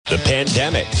the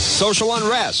pandemic, social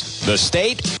unrest, the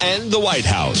state, and the White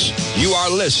House. You are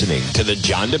listening to The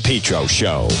John DePetro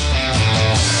Show.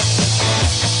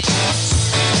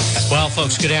 Well,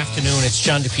 folks, good afternoon. It's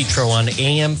John DePetro on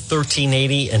AM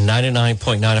 1380 and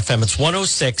 99.9 FM. It's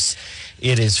 106.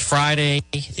 It is Friday.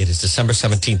 It is December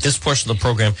 17th. This portion of the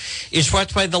program is brought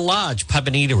to you by The Lodge Pub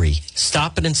and Eatery.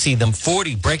 Stop in and see them,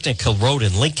 40 Breakneck Hill Road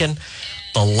in Lincoln.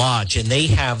 The Lodge, and they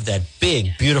have that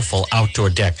big, beautiful outdoor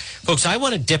deck. Folks, I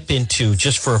want to dip into,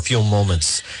 just for a few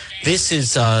moments, this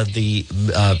is the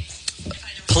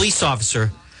police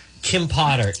officer, Kim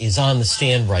Potter, is on the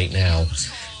stand right now,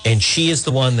 and she is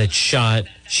the one that shot,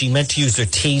 she meant to use her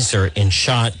taser and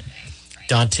shot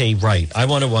Dante Wright. I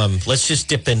want to, let's just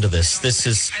dip into this. This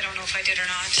is I don't know if I did or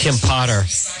not. Kim Potter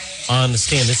on the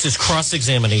stand. This is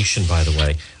cross-examination, by the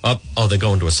way. Oh, they're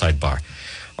going to a sidebar.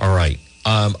 All right.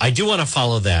 I do want to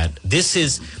follow that. This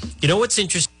is, you know what's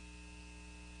interesting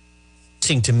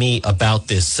to me about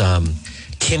this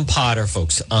Kim Potter,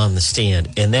 folks, on the stand,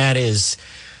 and that is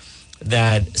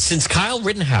that since Kyle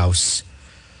Rittenhouse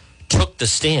took the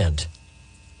stand,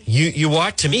 you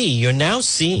are, to me, you're now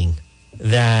seeing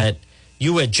that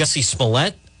you had Jussie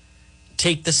Smollett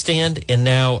take the stand, and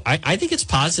now I think it's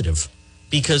positive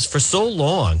because for so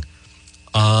long,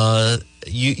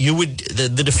 you would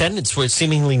the defendants were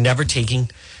seemingly never taking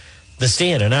the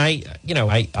stand, and I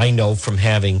know from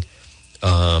having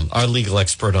our legal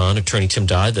expert on, Attorney Tim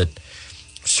Dodd, that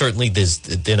certainly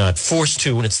they're not forced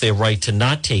to, and it's their right to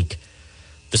not take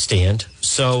the stand.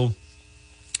 So,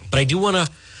 but I do want to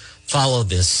follow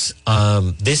this.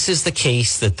 This is the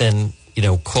case that then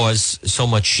caused so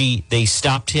much. They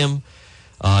stopped him.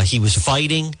 He was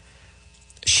fighting.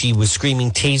 She was screaming,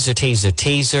 taser, taser,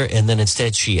 taser, and then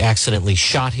instead she accidentally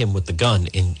shot him with the gun,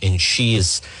 and she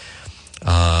is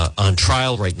on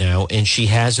trial right now, and she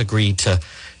has agreed to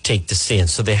take the stand.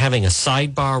 So they're having a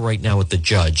sidebar right now with the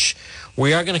judge.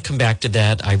 We are going to come back to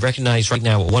that. I recognize right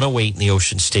now at 108 in the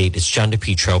Ocean State, it's John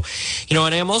DePetro.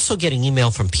 And I'm also getting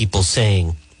email from people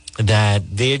saying that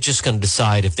they're just going to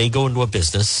decide if they go into a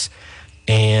business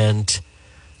and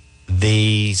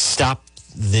they stop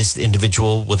this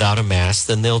individual without a mask,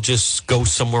 then they'll just go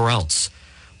somewhere else.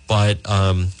 But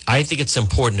I think it's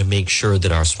important to make sure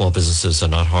that our small businesses are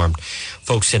not harmed.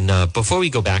 Folks, and before we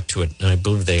go back to it, and I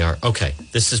believe they are, okay,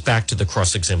 this is back to the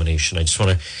cross-examination. I just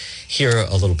want to hear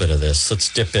a little bit of this. Let's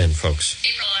dip in, folks.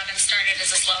 April 11th started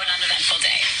as a slow and uneventful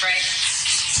day, right?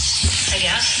 I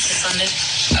guess. It's Sunday.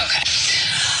 Okay.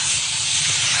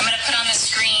 I'm going to put on the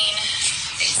screen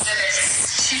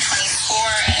Exhibits 224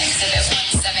 and Exhibit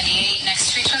 178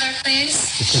 next to each other,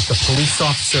 please. This is the police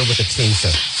officer with a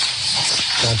taser,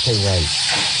 Dante Wright.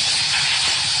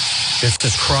 This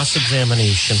is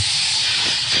cross-examination.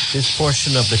 This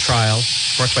portion of the trial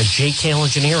brought by J. Kale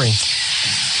Engineering.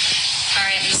 All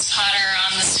right, Ms. Potter,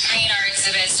 on the screen are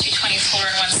Exhibits 224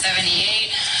 and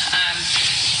 178.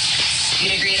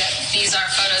 You'd agree that these are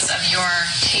photos of your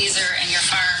taser and your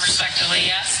firearm, respectively,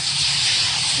 yes?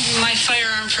 My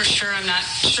firearm, for sure. I'm not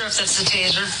sure if that's the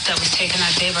taser that was taken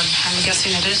that day, but I'm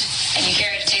guessing it is. And you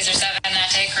carried a Taser 7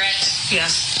 that day, correct?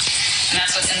 Yes. And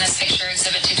that's what's in this picture,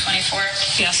 Exhibit 224?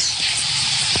 Yes.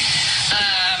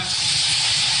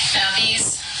 Now,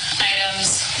 these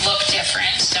items look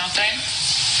different, don't they?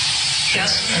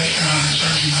 Yes.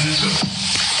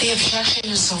 The objection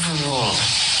is overruled.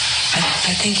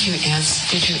 I think you answered.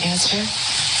 Did you answer?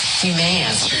 You may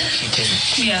answer if you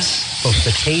didn't. Yes. Folks,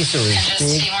 the taser is And just to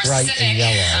big, be more bright, specific, and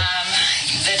yellow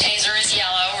the taser is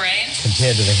yellow, right?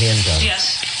 compared to the handgun.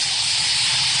 Yes.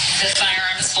 The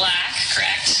firearm is black,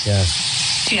 correct? Yes.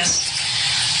 Yes.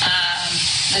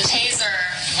 The taser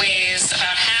weighs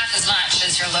about half as much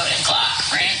as your loaded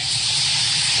Glock, right?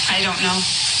 I don't know.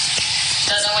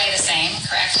 Doesn't weigh the same,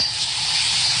 correct?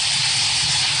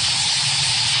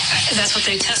 That's what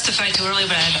they testified to earlier,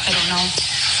 but I don't know.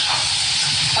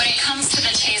 When it comes to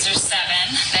the Taser 7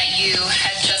 that you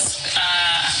had just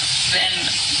been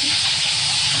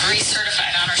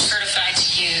recertified on or certified to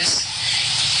use,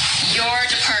 your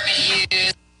department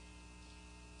used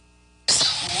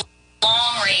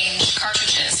long-range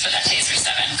cartridges for that Taser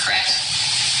 7, correct?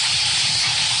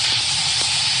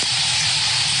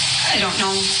 I don't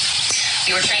know.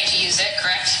 You were trained to use it,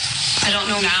 correct? I don't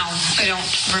know now. I don't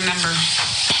remember.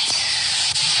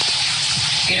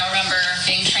 You don't remember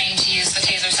being trained to use the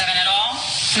Taser 7 at all?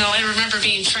 No, I remember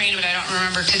being trained, but I don't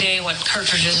remember today what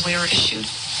cartridges we were issued.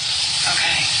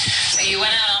 Okay. So you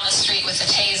went out on the street with the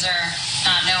Taser,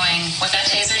 not knowing what that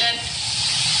Taser did?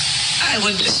 I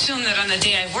would assume that on the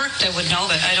day I worked, I would know,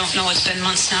 but I don't know. It's been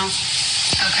months now.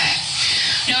 Okay.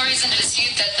 No reason to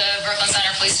dispute that the Brooklyn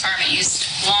Center Police Department used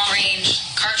long-range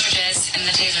cartridges in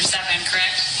the Taser 7,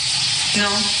 correct? No.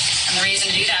 And the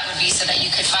reason to do that would be so that you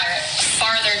could fire at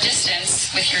farther distance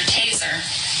with your taser,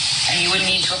 and you wouldn't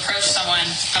need to approach someone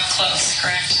up close,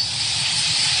 correct?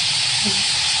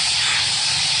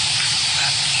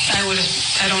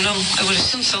 I don't know. I would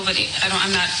assume so, but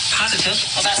I'm not positive.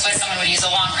 Well, that's why someone would use a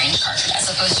long-range cartridge as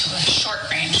opposed to a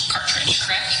short-range cartridge,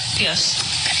 correct? Yes.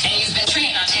 And you've been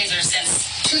trained on tasers since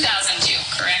 2002,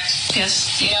 correct?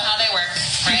 Yes. You know how they work,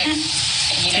 right? And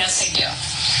you know what they do.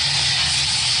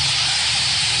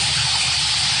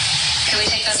 Can we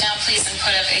take those down, please, and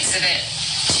put up Exhibit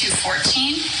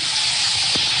 214?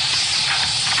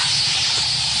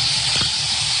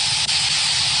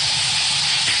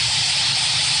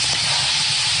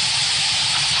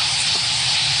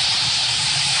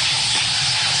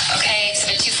 Okay,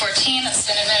 Exhibit 214 that's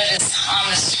been admitted is on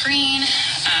the screen.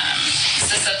 Is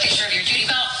this a picture of your duty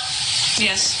belt?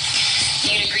 Yes.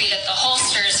 You'd agree that the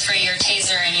holsters for your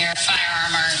taser and your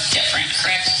firearm are different,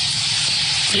 correct?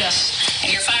 Yes.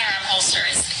 And your firearm holster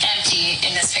is empty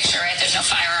in this picture, right? There's no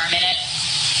firearm in it.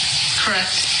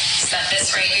 Correct. Is that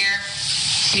this right here?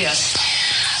 Yes.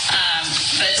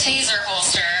 The taser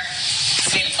holster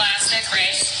is made of plastic,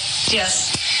 right?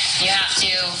 Yes. You have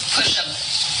to push a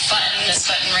button, this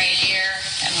button right here,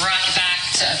 and rock it back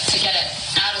to get it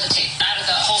out of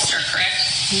the holster, correct?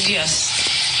 Yes.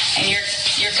 And your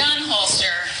gun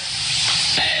holster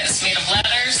is made of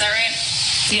leather, is that right?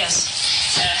 Yes.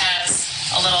 And it has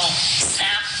a little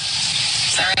snap,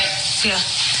 is that right? Yeah.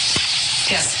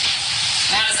 Yes.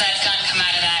 And how does that gun come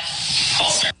out of that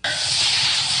holster?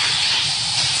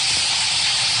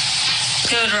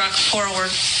 It would rock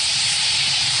forward.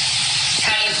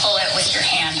 How do you pull it with your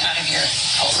hand out of your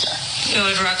holster? It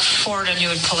would rock forward and you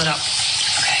would pull it up.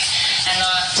 Okay. And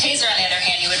the taser, on the other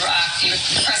hand, you would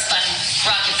press the button,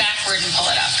 rock it backward and pull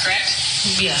it up, correct?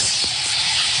 Yes.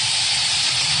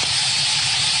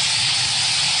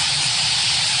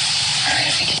 All right,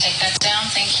 if we could take that down,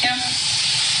 thank you.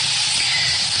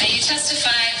 Now, you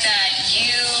testified that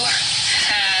you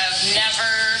have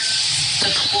never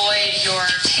deployed your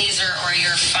taser or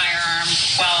your firearm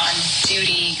while on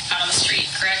duty out on the street,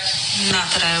 correct? Not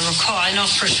that I recall. I know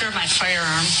for sure my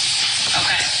firearm.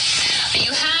 Okay. But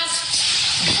you have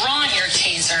drawn your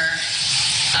taser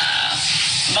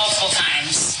multiple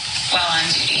times while on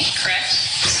duty, correct?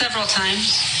 Several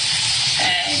times.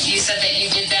 And you said that you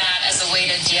did that as a way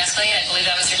to de-escalate. I believe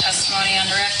that was your testimony on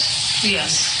direct?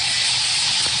 Yes.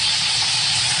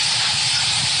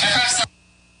 Approximately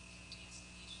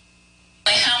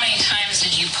how many times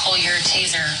did you pull your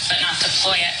taser but not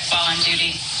deploy it while on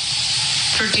duty?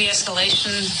 For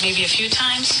de-escalation, maybe a few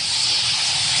times.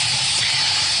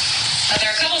 There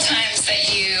are a couple times that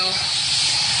you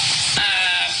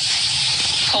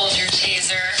pulled your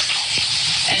taser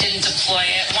and didn't deploy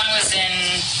it. One was in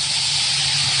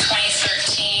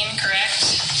 2013,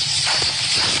 correct?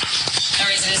 No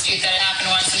reason to dispute that it happened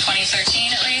once in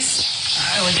 2013 at least?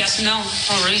 I would guess no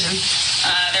reason.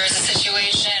 There was a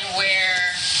situation where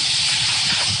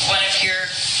one of your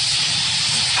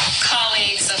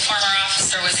colleagues, a former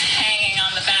officer, was hanging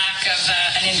on the back of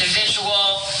an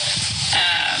individual,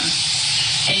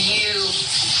 and you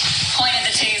pointed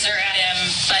the taser at him,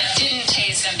 but didn't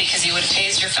tase him because you would have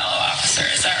tased your fellow officer.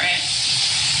 Is that right?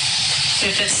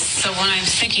 If it's the one I'm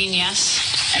thinking, yes.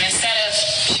 And instead of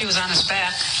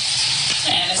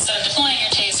deploying your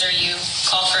taser, you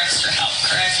called for extra help,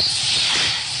 correct?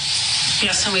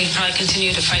 Yes, and we probably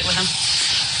continue to fight with him.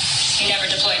 You never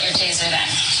deployed your taser then?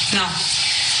 No.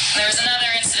 There was another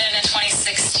incident in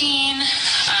 2016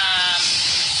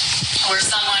 where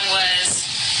someone was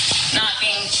not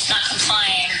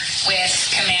complying with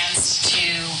commands to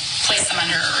place them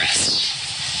under arrest.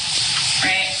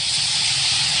 Right?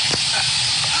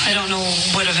 I don't know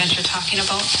what event you're talking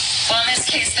about. Well, in this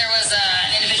case, there was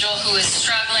an individual who was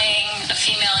struggling, a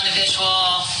female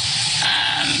individual.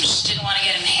 She didn't want to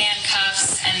get in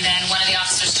handcuffs, and then one of the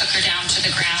officers took her down to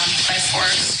the ground by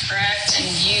force, correct? And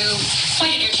you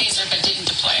pointed your taser but didn't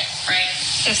deploy it, right?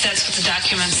 If that's what the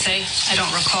documents say, I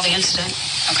don't recall the incident.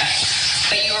 Okay.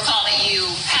 But you recall that you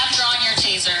have drawn your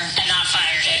taser and not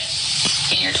fired it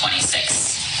in your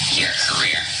 26-year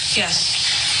career. Yes.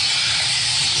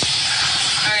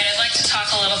 All right, I'd like to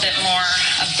talk a little bit more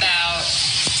about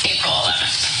April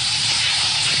 11th.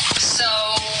 So,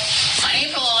 on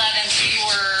April 11th, you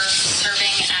were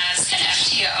serving as an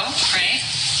FTO, right?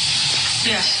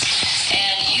 Yes.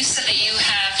 And you said that you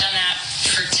have done that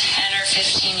for 10 or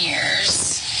 15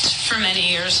 years. For many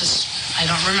years. I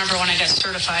don't remember when I got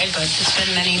certified, but it's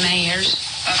been many, many years.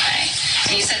 Okay.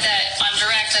 And you said that on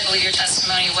direct, I believe your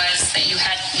testimony was that you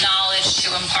had knowledge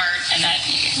to impart and that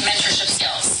mentorship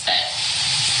skills that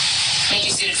made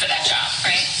you suited for that job,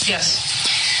 right? Yes.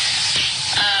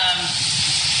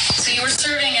 So you were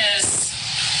serving as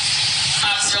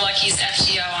Officer Lucky's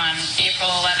FTO on April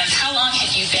 11th. How long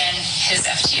had you been his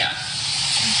FTO?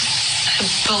 I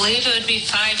believe it would be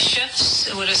 5 shifts.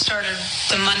 It would have started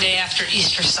the Monday after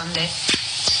Easter Sunday.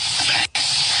 Okay.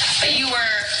 But you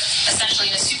were essentially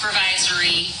in a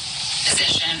supervisory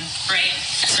position, right?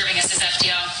 Serving as his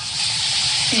FTO?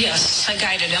 Yes, I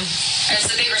guided him.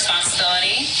 It's a big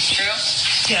responsibility, true?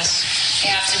 Yes. You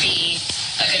have to be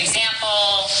a good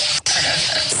example, sort of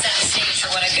set the stage for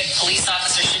what a good police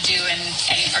officer should do in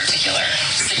any particular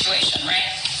situation,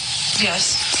 right?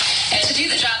 Yes. And to do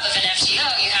the job of an FTO,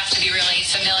 you have to be really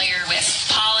familiar with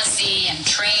policy and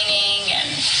training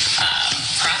and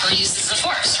proper uses of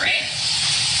force, right?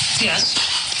 Yes.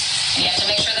 And you have to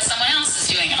make sure that someone else is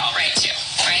doing it all right, too,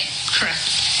 right? Correct.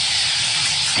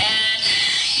 And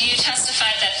you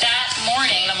testified that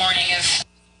morning, the morning of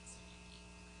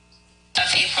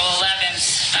April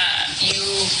 11th, you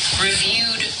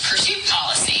reviewed pursuit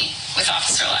policy with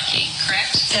Officer Lucky,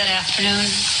 correct? That afternoon.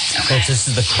 Okay. Well, this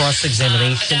is the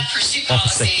cross-examination. But that pursuit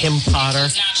Officer policy Kim Potter,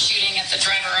 was not shooting at the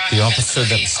driver the occupant officer of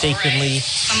that the vehicle, mistakenly right?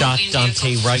 shot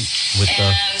Dante Wright with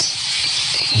the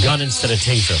And gun instead of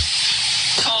taser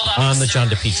told on the Officer John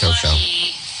DePietro show.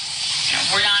 Lucky,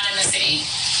 we're not in the city,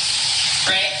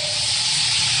 right?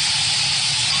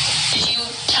 Did you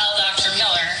tell Dr.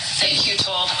 Miller that you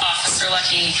told Officer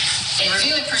Lucky in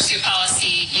reviewing pursuit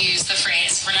policy, you used the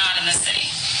phrase, we're not in the city?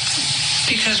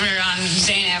 Because we were on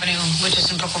Zane Avenue, which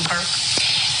is in Brooklyn Park.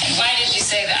 And why did you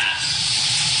say that?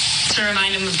 To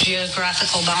remind him of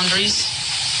geographical boundaries.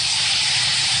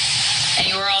 And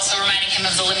you were also reminding him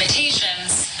of the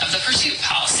limitations of the pursuit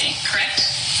policy, correct?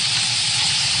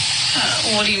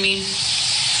 What do you mean?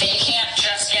 That you can't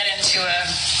just get into a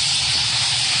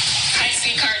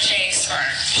high-speed car chase or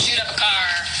shoot up a car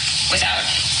without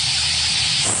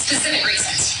specific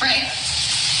reasons, right?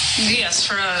 Yes,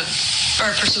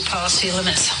 our pursuit policy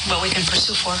limits what we can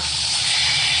pursue for.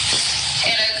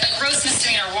 And a gross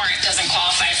misdemeanor warrant doesn't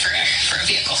qualify for a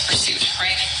vehicle's pursuit,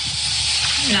 right?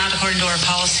 Not according to our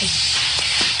policy.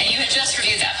 And you had just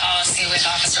reviewed that policy with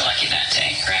Officer Lucky that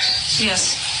day, correct?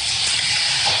 Yes.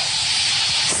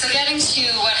 So getting to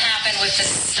what happened with the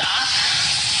stop,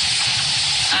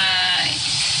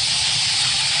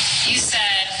 you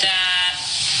said that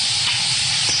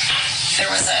there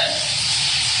was a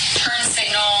turn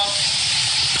signal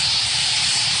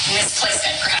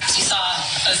misplacement, perhaps. You saw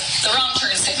the wrong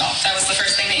turn signal. That was the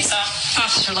first thing that you saw?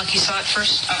 Officer Lucky saw it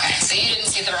first. Okay, so you didn't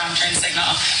see the wrong turn signal.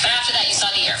 But after that, you saw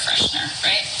the air freshener,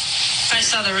 right? I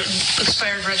saw the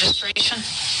expired registration.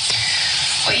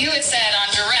 Well, you had said on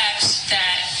direct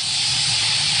that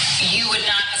you would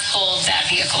not have pulled that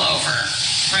vehicle over,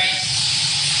 right?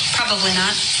 Probably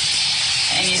not.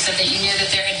 And you said that you knew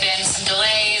that there had been some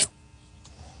delays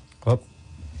Oh,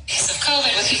 because of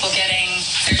COVID with people getting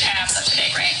their tabs up to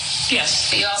date, right? Yes.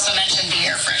 But you also mentioned the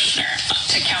air freshener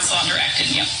to counsel on direct,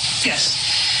 didn't you? Yes.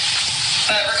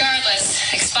 But regardless,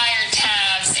 expired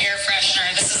tabs, air freshener,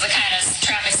 this is the kind of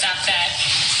traffic stop that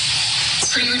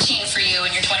is pretty routine for you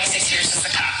in your 26 years as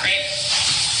a cop, right?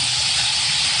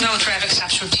 No traffic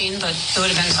stop's routine, but it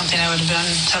would have been something I would have done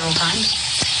several times.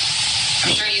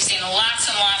 I'm sure you've seen lots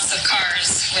and lots of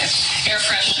cars with air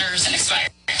fresheners and expired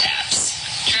tabs.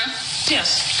 True?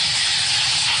 Yes.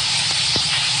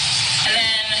 And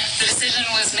then the decision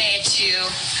was made to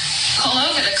pull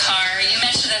over the car. You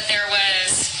mentioned that there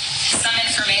was some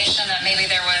information that maybe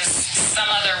there was some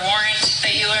other warrant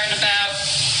that you learned about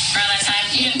around that time.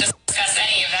 You didn't discuss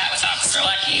any of that with Officer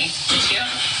Lucky, did you?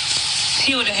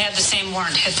 He would have had the same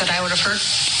warrant hit that I would have heard.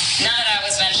 None of that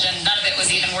was mentioned. None of it was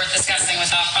even worth discussing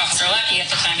with Officer Lucky at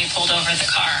the time you pulled over the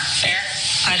car. Fair?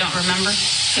 I don't remember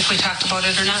if we talked about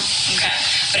it or not. Okay.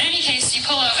 But in any case, you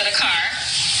pull over the car,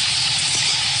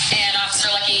 and Officer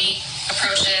Lucky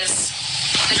approaches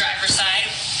the driver's side,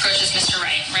 approaches Mr.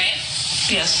 Wright, right?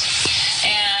 Yes.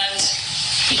 And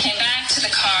he came back to the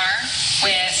car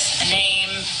with a name,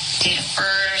 date of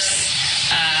birth,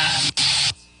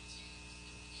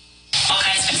 all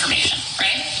kinds of information,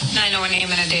 right? I know a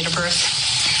name and a date of birth.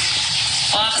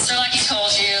 Well, Officer Lucky told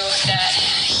you that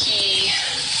he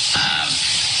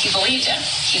believed him.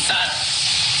 He thought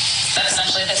that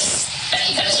essentially that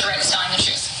Mr. Wright was telling the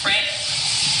truth, right?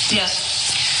 Yes.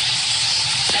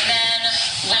 And then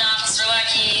when Officer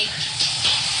Lucky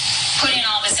put in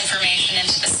all this information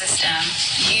into the system,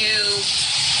 you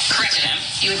corrected him,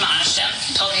 you admonished him,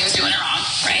 told him he was doing it wrong,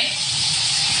 right?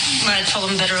 I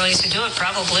told him better ways to do it,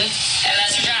 probably. And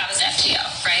that's your job as an FTO,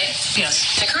 right?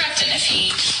 Yes. To correct him if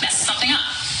he messes something up,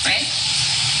 right?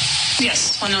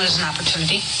 Yes, when there was an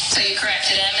opportunity. So you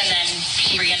corrected him, and then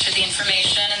he re-entered the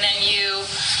information, and then you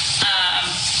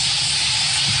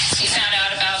found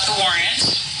out about the warrant,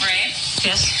 right?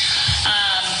 Yes.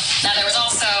 Now, there was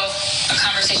also a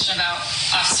conversation about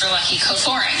Officer Lucky code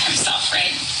 4ing himself,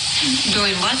 right?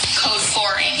 Doing what? Code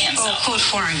 4ing Oh, himself. code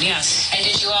 4ing, yes. And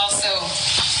did you also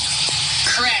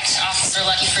correct Officer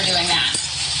Lucky for doing that?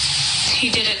 He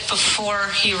did it before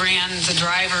he ran the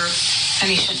driver, and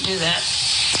he shouldn't do that.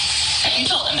 And you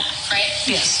told him that, right?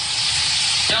 Yes.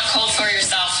 Don't code 4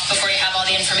 yourself before you have all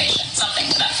the information. Something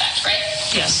to that effect, right?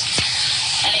 Yes.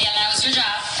 And again, that was your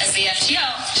job as the FTO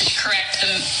to correct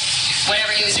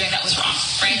whatever he was doing that was wrong,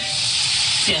 right?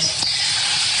 Yes.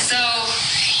 So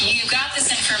you got this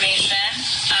information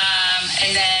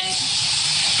and then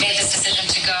made this decision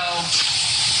to go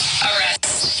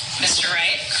arrest Mr.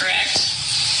 Wright, correct?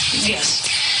 Yes.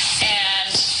 And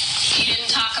you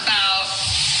didn't talk about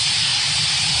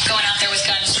going out there with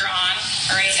guns drawn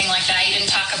or anything like that. You didn't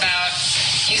talk about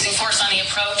using force on the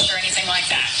approach or anything like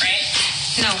that, right?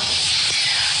 No.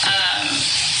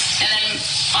 And then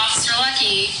Officer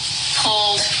Lucky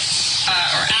pulled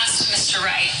or asked Mr.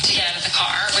 Wright to get out of the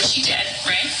car, which he did,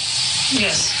 right?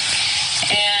 Yes.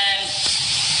 And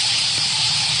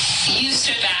you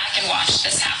stood back and watched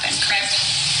this happen, correct?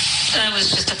 I was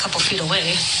just a couple feet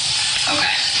away.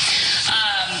 Okay.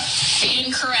 But you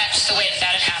didn't correct the way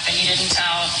that had happened. You didn't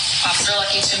tell Officer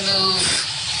Lucky to move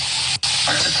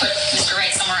or to put Mr.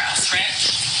 Wright somewhere else, right?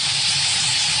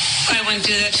 I wouldn't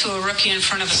do that to a rookie in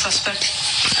front of a suspect.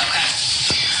 Okay.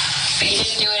 But you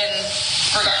didn't do it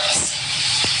regardless.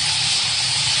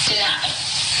 Didn't happen.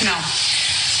 No.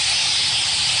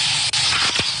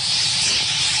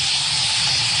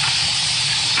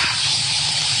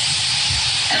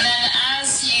 And then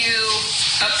as you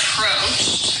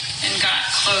approached and got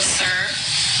closer,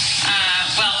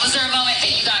 was there a moment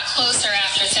that you got closer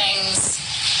after things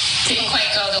didn't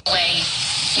quite go the way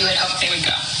you had hoped they would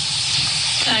go?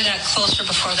 I got closer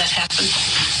before that happened.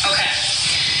 Okay.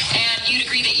 And you'd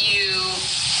agree that you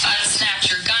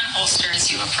unsnapped your gun holster as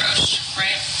you approached,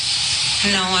 right?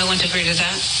 No, I wouldn't agree to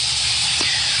that.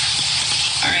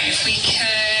 All right, if we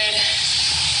could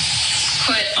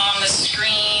put on the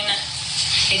screen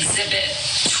Exhibit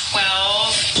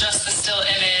 12, just the still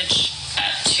image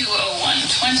at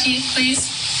 2:01:20, please.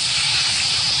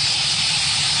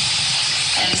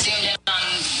 And zoomed in on,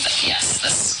 the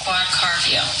squad car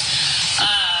view.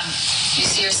 You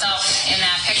see yourself in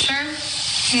that picture?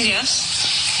 Yes.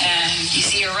 And you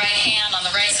see your right hand on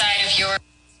the right side of your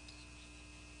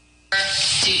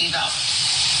duty belt.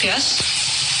 Yes.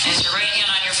 And is your right hand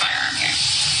on your firearm here?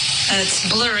 It's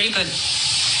blurry, but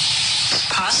it's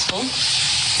possible.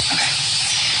 Okay.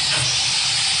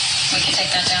 We can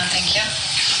take that down, thank you.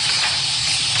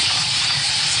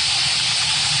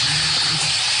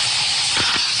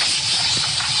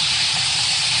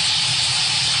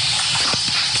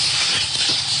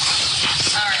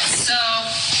 All right, so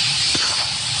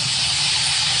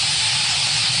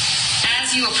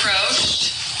as you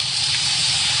approached,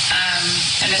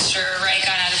 and Mr. Wright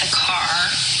got out of the car,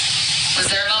 was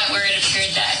there a moment where it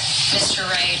appeared that Mr.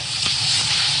 Wright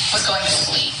was going to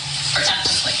flee, or attempt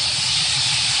to flee?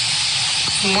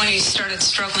 When he started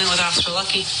struggling with Officer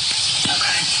Lucky.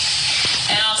 Okay.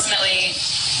 And ultimately,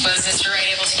 was Mr.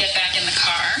 Wright able to get back in the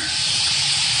car?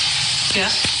 Yeah.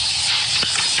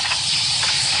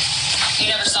 You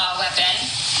never saw a weapon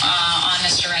on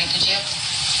Mr. Wright, did you?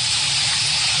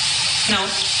 No.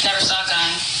 Never saw a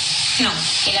gun? No.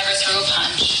 He never threw a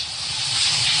punch,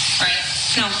 right?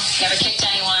 No. Never kicked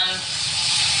anyone?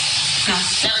 No.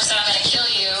 Never said, I'm going to kill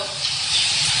you?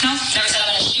 No. Never said, I'm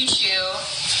going to shoot you?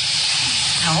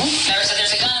 No. Never said,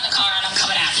 there's a gun in the car and I'm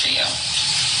coming after you?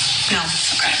 No.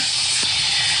 Okay.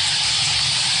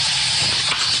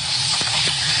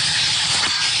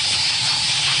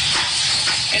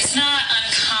 It's not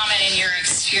uncommon in your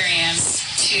experience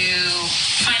to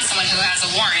find someone who has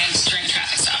a warrant during a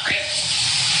traffic stop, right?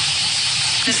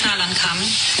 It's not uncommon.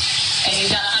 And you've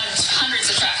done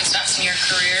hundreds of traffic stops in your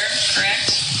career,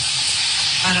 correct?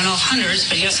 I don't know if hundreds,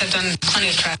 but yes, I've done plenty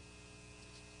of traffic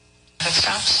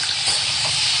stops.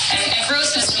 And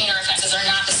gross misdemeanor offenses are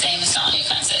not the same as felony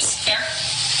offenses. Fair?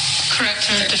 Correct.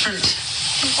 They're a different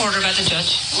order by the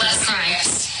judge. Less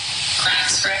serious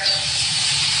crimes, correct?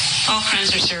 All crimes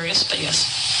are serious, but yes.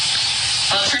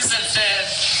 Well, in terms of the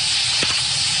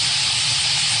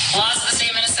laws of the state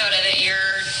of Minnesota that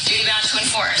you're duty-bound to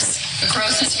enforce, the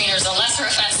gross misdemeanor is a lesser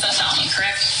offense than a felony,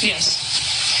 correct? Yes.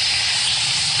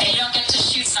 And you don't get to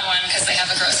shoot someone because they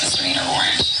have a gross misdemeanor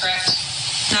warrant, correct?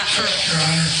 Not for... Your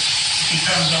Honor,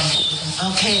 depends on the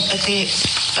Okay, but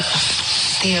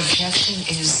the objection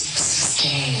is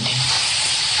stayed.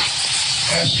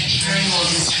 Jury will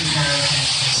disregard that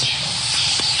question.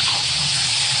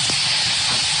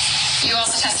 You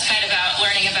also testified about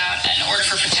learning about an order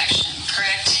for protection,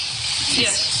 correct?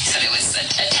 Yes. You said it was a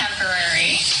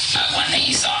temporary one that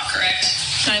you saw, correct?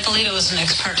 I believe it was an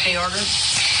ex parte order.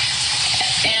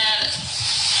 And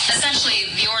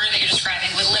essentially, the order that you're describing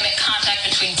would limit contact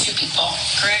between two people,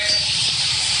 correct?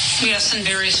 Yes, in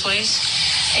various ways.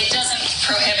 It doesn't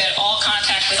prohibit all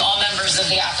contact with all members of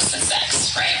the opposite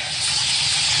sex, right?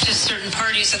 Just certain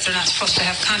parties that they're not supposed to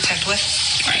have contact with.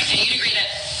 Right. And you'd agree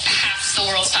that half the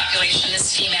world's population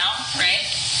is female, right?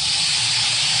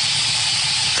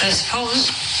 I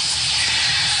suppose.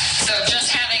 So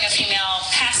just having a female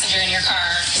passenger in your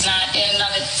car is not in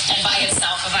and by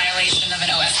itself a violation of an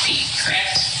OSP,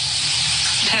 correct?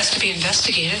 It has to be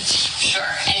investigated.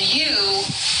 Sure. And you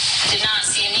did not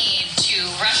see a need to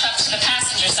rush up to the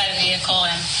passenger side of the vehicle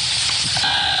and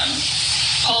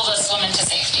pull this woman to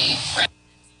safety, right?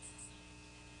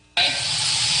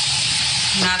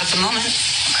 Not at the moment.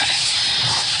 Okay.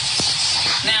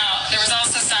 Now, there was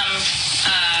also some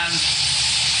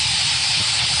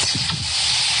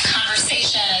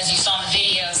conversation, as you saw in the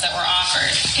videos that were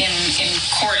offered in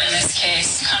court in this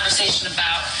case, conversation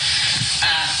about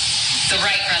the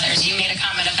Wright brothers. You made a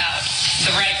comment about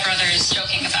the Wright brothers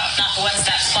joking about not the ones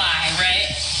that fly,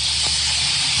 right?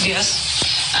 Yes.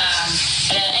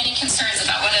 And any concerns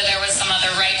about whether there was some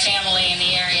other Wright family in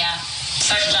the area?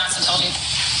 Sergeant Johnson told you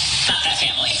not that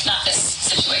family, not this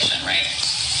situation, right?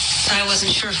 I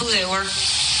wasn't sure who they were.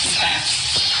 Okay.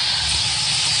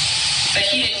 But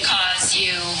he didn't cause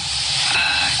you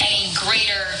any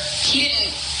greater, he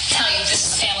didn't tell you this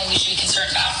is a family we should be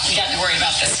concerned about. You got to be worried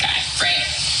about this guy, right?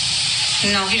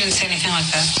 No, he didn't say anything like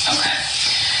that. Okay.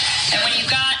 And when you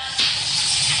got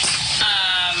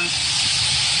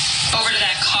over to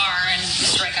that car and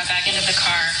Mr. Wright got back into the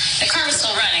car was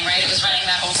still running, right? It was running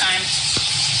that whole time?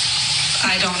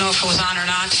 I don't know if it was on or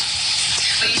not.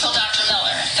 But you told Dr.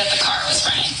 Miller that the car was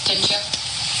running, didn't you?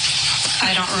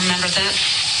 I don't remember that.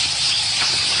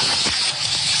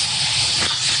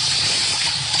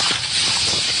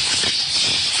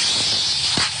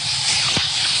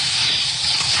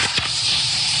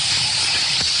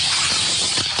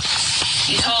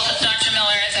 You told Dr.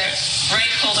 Miller that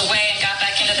Wright pulled away and got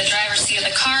back into the driver's seat of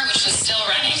the car, which was still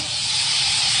running.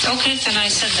 Okay, then I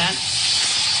said that.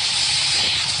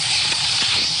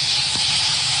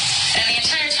 And the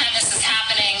entire time this is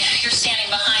happening, you're standing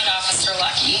behind Officer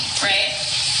Lucky, right?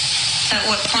 At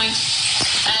what point?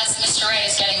 As Mr. Wright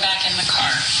is getting back in the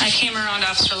car. I came around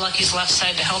Officer Lucky's left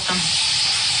side to help him.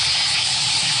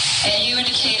 And you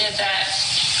indicated that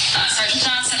Sergeant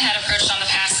Johnson had approached on the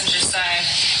passenger side,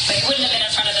 but he wouldn't have been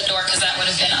in front of the door because that would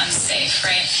have been unsafe,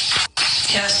 right?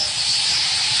 Yes.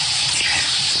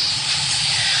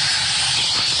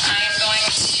 I am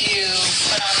going to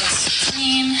put on the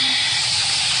screen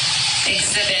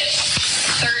Exhibit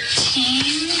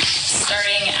 13,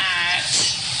 starting at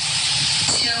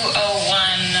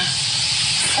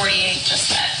 2:01:48. Just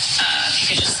that. If you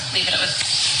could just leave it with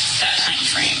that time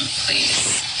frame,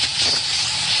 please.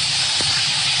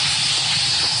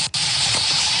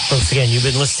 Folks, again, you've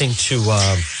been listening to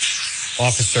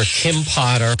Officer Kim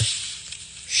Potter.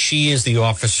 She is the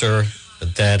officer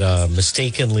that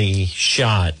mistakenly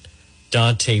shot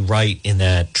Dante Wright in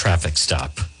that traffic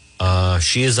stop.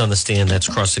 She is on the stand. That's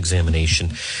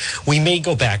cross-examination. We may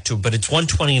go back to it, but it's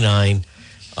 1:29.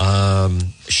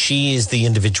 She is the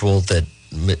individual that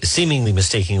seemingly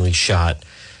mistakenly shot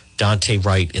Dante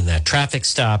Wright in that traffic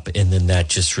stop, and then that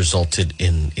just resulted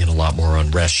in a lot more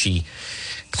unrest. She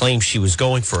claimed she was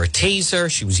going for a taser.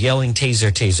 She was yelling,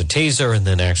 taser, taser, taser, and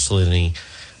then accidentally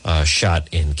shot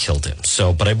and killed him.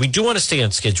 So, but we do want to stay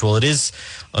on schedule. It is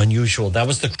unusual. That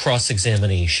was the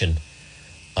cross-examination.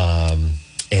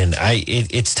 And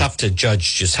it's tough to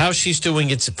judge just how she's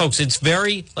doing. Folks, it's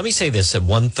very, let me say this, at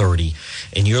 1:30,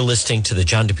 and you're listening to the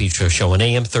John DePietro Show on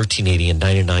AM 1380 and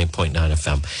 99.9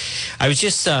 FM. I was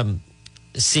just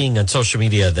seeing on social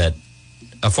media that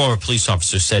a former police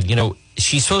officer said,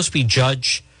 she's supposed to be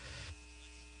judged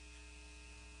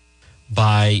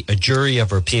by a jury of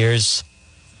her peers.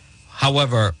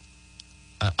 However,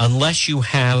 unless you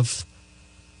have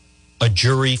a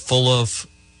jury full of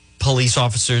police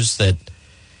officers that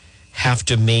have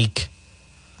to make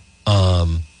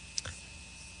life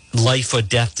or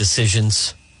death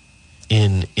decisions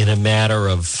in a matter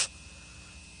of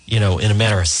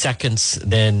seconds,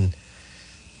 then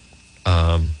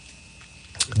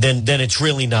it's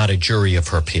really not a jury of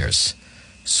her peers.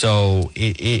 So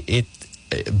it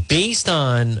based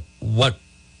on what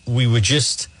we were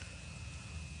just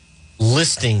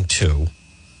listening to,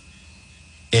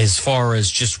 as far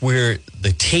as just where the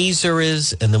taser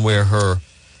is and then where her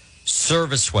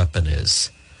service weapon is,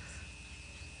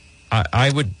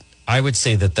 I would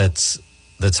say that's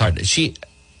hard. She,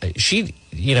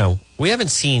 you know, we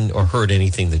haven't seen or heard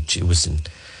anything that she was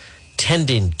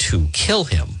intending to kill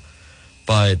him.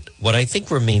 But what I think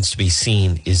remains to be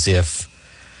seen is if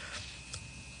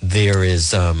there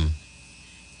is on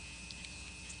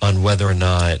whether or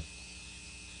not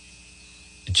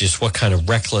just what kind of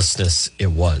recklessness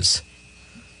it was.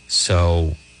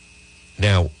 So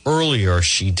now earlier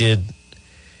she did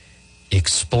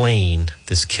explain,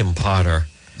 this Kim Potter.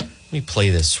 Let me play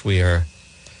this where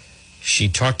she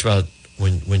talked about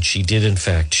when she did in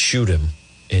fact shoot him,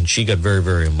 and she got very,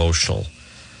 very emotional.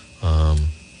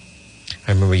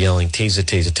 I remember yelling, taser,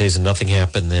 taser, taser. Nothing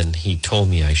happened. Then he told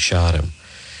me I shot him.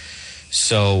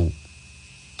 So,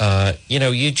 you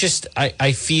know,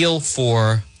 I feel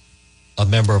for a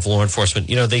member of law enforcement.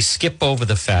 You know, they skip over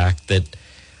the fact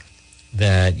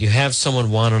that you have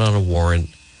someone wanted on a warrant.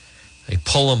 They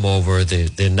pull him over.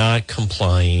 They're not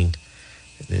complying.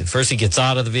 First he gets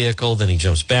out of the vehicle, then he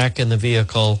jumps back in the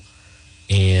vehicle.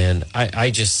 And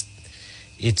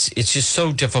it's just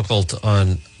so difficult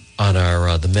on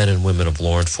our the men and women of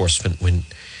law enforcement when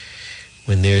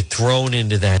they're thrown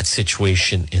into that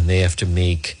situation and they have to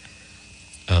make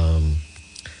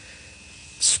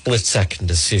split-second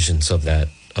decisions of that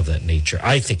nature.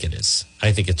 I think it is.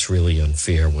 I think it's really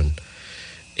unfair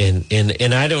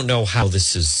and I don't know how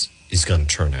this is going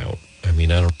to turn out. I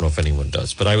mean, I don't know if anyone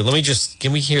does, but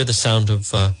can we hear the sound of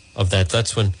that?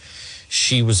 That's when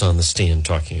she was on the stand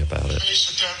talking about it. At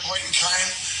that point in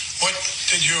time, what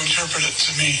did you interpret it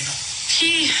to mean?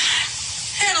 He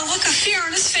had a look of fear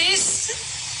on his face.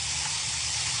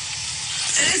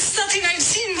 It's nothing I've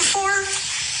seen before.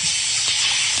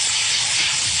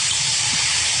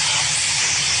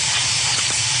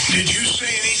 Did you say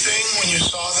anything when you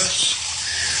saw this?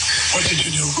 What did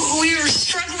you do? We were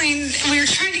struggling. We were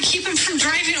trying to keep him from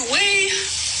driving away.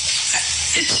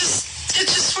 It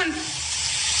just went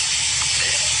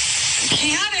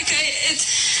chaotic.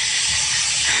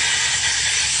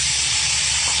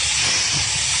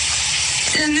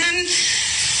 And then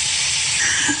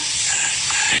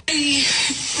I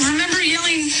remember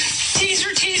yelling,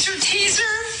 taser, taser, taser,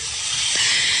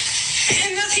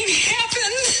 and nothing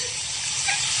happened.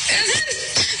 And then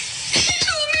he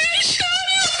told me I shot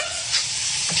him.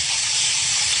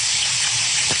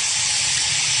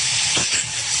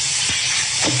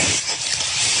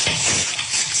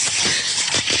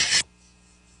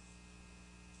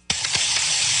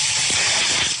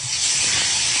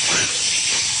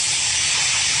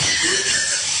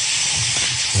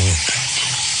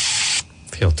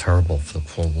 Feel terrible for the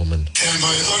poor woman. And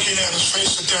by looking at his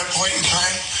face at that point in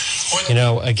time, what... You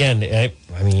know, again,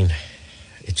 I mean,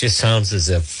 it just sounds as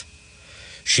if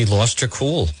she lost her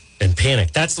cool and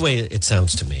panicked. That's the way it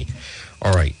sounds to me.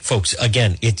 All right, folks,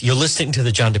 again, you're listening to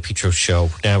the John DePietro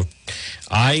Show. Now,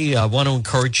 I want to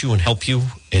encourage you and help you.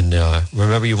 And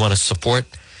remember, you want to support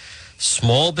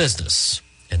small business.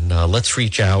 And let's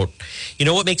reach out. You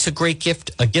know what makes a great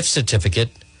gift? A gift certificate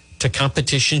to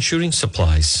Competition Shooting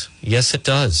Supplies. Yes, it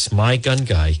does. My Gun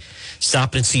Guy.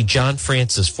 Stop and see John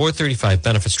Francis, 435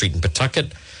 Benefit Street in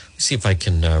Pawtucket. Let's see if I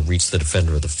can reach the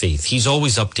Defender of the Faith. He's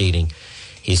always updating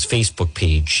his Facebook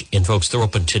page. And, folks, they're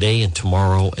open today and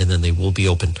tomorrow, and then they will be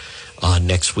open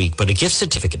next week. But a gift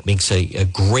certificate makes a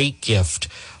great gift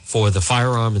for the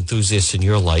firearm enthusiasts in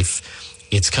your life.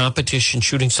 It's Competition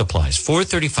Shooting Supplies,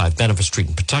 435 Benefit Street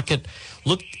in Pawtucket.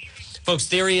 Look, folks,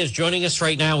 there he is. Joining us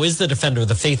right now is the Defender of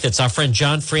the Faith. It's our friend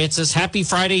John Francis. Happy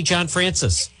Friday, John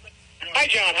Francis. Hi,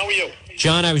 John. How are you?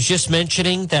 John, I was just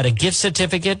mentioning that a gift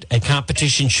certificate at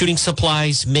Competition Shooting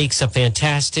Supplies makes a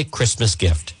fantastic Christmas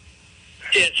gift.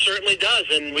 It certainly does,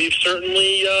 and we've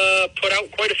certainly put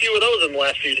out quite a few of those in the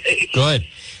last few days. Good.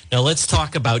 Now, let's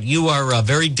talk about, you are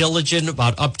very diligent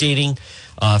about updating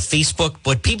Facebook.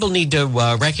 What people need to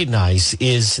recognize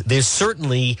is there's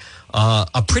certainly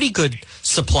a pretty good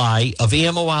supply of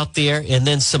ammo out there, and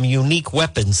then some unique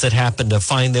weapons that happen to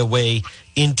find their way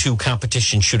into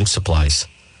Competition Shooting Supplies.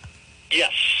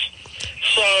 Yes.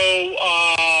 So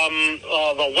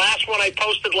the last one I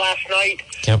posted last night,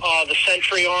 yep. The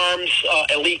Century Arms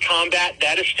Elite Combat,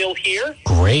 that is still here.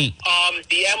 Great.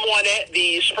 The M1A,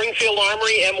 the Springfield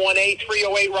Armory M1A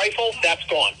 308 rifle, that's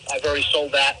gone. I've already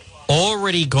sold that.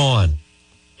 Already gone.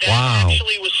 That wow.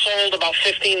 actually was sold about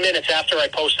 15 minutes after I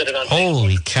posted it on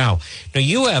Holy Facebook. cow. Now,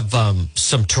 you have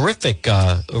some terrific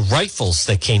rifles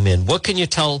that came in. What can you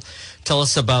tell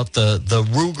us about the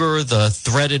Ruger, the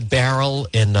threaded barrel,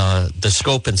 and the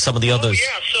scope, and some of the others?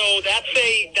 Yeah, so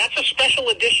that's a special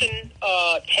special edition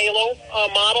Halo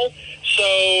model.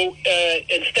 So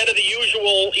instead of the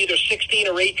usual either 16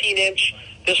 or 18 inch,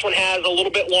 this one has a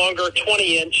little bit longer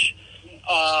 20 inch.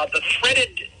 The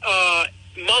threaded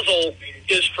muzzle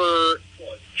is for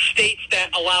states that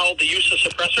allow the use of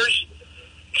suppressors.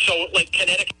 So like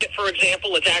Connecticut, for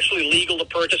example, it's actually legal to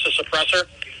purchase a suppressor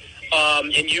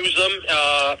and use them.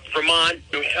 Vermont,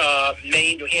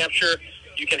 Maine, New Hampshire,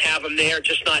 you can have them there,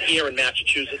 just not here in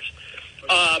Massachusetts.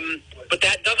 But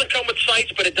that doesn't come with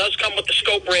sights, but it does come with the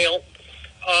scope rail.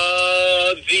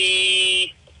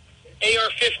 The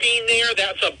AR-15 there,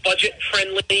 that's a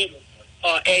budget-friendly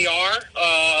AR.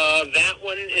 That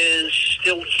one is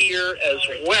still here as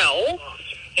well,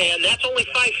 and that's only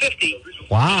 $550.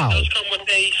 Wow. It does come with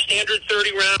a standard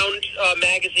 30-round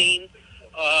magazine.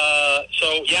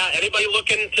 So, yeah, anybody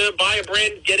looking to buy a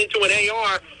brand, get into an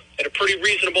AR at a pretty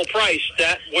reasonable price,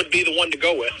 that would be the one to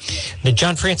go with. Now,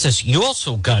 John Francis, you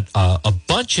also got a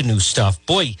bunch of new stuff.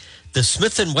 Boy, the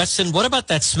Smith & Wesson, what about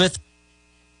that Smith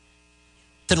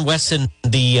 & Wesson,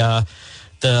 the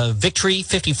Victory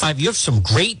 55? You have some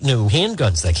great new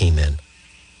handguns that came in.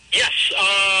 Yes,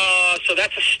 so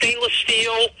that's a stainless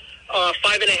steel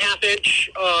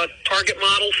 5.5-inch target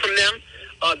model from them.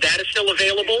 That is still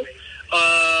available.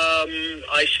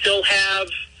 I still have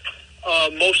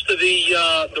most of the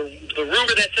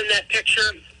Ruger that's in that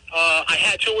picture. I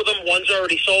had two of them. One's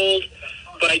already sold,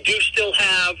 but I do still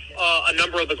have a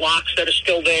number of the Glocks that are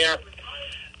still there.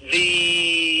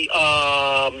 The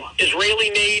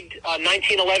Israeli-made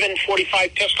 1911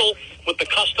 45 pistol with the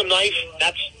custom knife,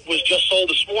 that was just sold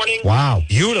this morning. Wow,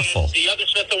 beautiful. And the other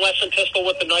Smith & Wesson pistol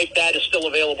with the knife, that is still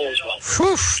available as well.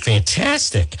 Whew,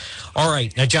 fantastic. All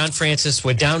right, now, John Francis,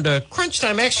 we're down to crunch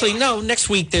time. Actually, no, next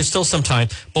week there's still some time.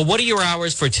 But what are your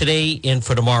hours for today and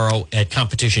for tomorrow at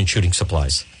Competition Shooting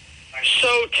Supplies?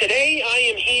 So today I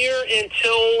am here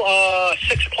until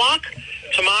 6 o'clock.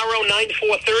 Tomorrow, 9 to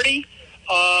 4:30.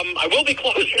 I will be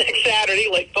closed next Saturday,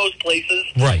 like most places.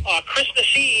 Right. Christmas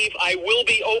Eve, I will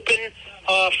be open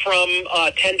from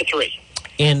 10 to 3.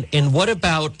 And what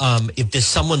about if there's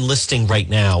someone listening right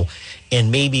now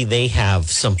and maybe they have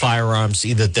some firearms,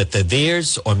 either that they're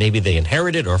theirs or maybe they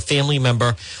inherited or a family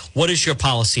member? What is your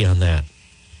policy on that?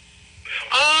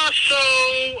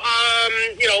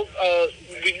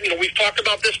 We've talked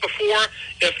about this before.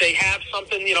 If they have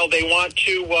something, they want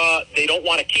to, they don't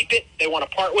want to keep it, they want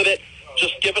to part with it,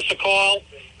 just give us a call,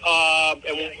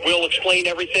 and we'll explain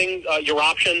everything, your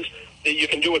options. You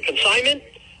can do a consignment,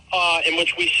 in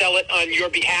which we sell it on your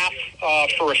behalf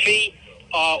for a fee,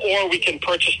 or we can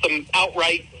purchase them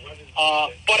outright.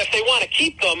 But if they want to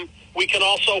keep them, we can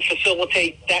also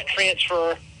facilitate that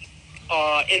transfer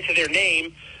into their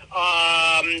name.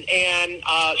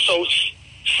 So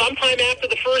sometime after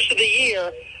the first of the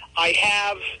year, I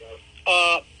have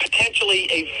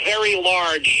potentially a very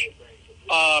large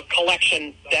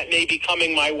collection that may be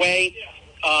coming my way.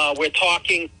 We're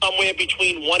talking somewhere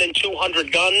between 100 and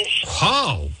 200 guns.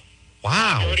 Oh,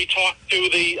 wow! I already talked to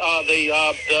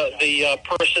the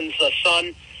person's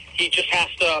son. He just has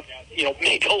to,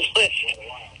 make a list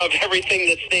of everything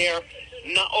that's there.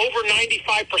 Over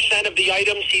 95% of the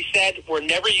items, he said, were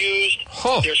never used.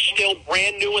 Huh. They're still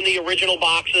brand new in the original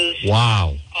boxes.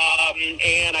 Wow.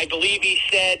 And I believe he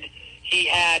said he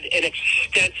had an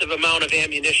extensive amount of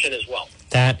ammunition as well.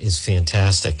 That is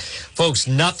fantastic. Folks,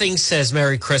 nothing says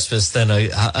Merry Christmas than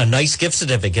a nice gift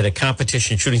certificate at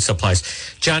Competition Shooting Supplies.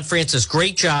 John Francis,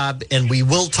 great job, and we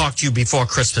will talk to you before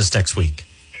Christmas next week.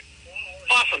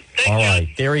 Awesome. Thanks, All right.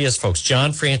 John. There he is, folks.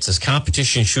 John Francis,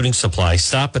 Competition Shooting Supply.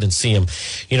 Stop it and see him.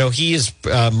 He is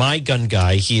my gun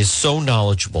guy. He is so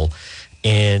knowledgeable.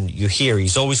 And you hear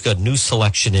he's always got new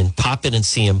selection in. Pop in and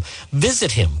see him.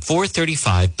 Visit him,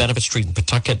 435 Benefit Street in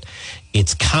Pawtucket.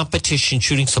 It's Competition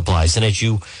Shooting Supplies. And as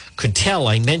you could tell,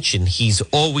 I mentioned he's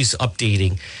always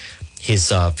updating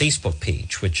his Facebook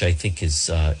page, which I think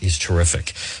is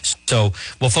terrific. So,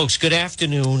 well, folks, good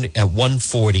afternoon at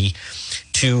 1:40.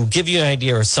 To give you an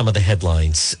idea of some of the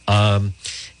headlines,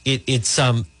 it's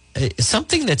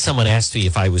something that someone asked me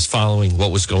if I was following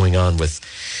what was going on with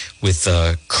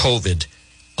COVID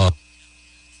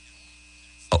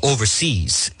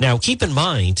overseas. Now, keep in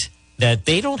mind that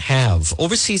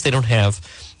overseas,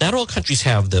 not all countries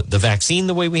have the vaccine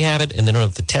the way we have it, and they don't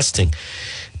have the testing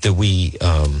that we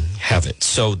have it.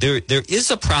 So there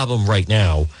is a problem right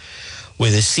now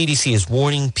where the CDC is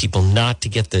warning people not to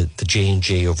get the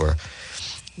J&J over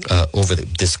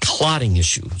this clotting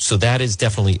issue. So that is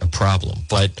definitely a problem.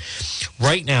 But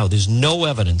right now, there's no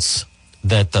evidence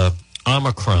that the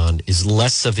Omicron is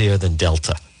less severe than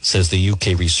Delta. says the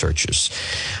UK researchers.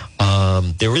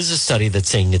 There is a study that's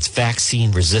saying it's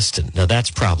vaccine resistant. Now,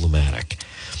 that's problematic.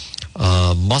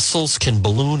 Muscles can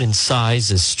balloon in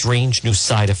size as strange new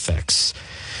side effects.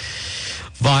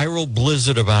 Viral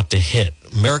blizzard about to hit.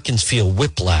 Americans feel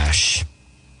whiplash.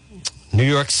 New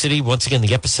York City, once again, the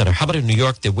epicenter. How about in New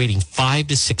York? They're waiting 5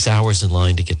 to 6 hours in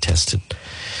line to get tested.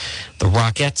 The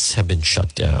Rockettes have been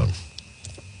shut down.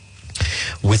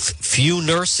 With few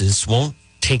nurses, won't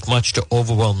take much to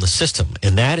overwhelm the system.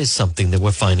 And that is something that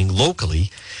we're finding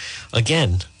locally.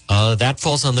 Again, that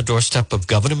falls on the doorstep of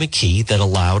Governor McKee that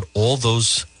allowed all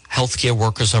those healthcare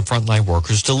workers and frontline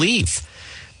workers to leave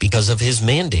because of his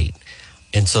mandate.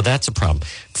 And so that's a problem.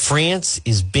 France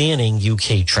is banning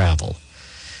UK travel.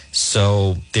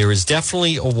 So there is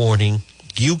definitely a warning.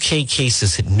 UK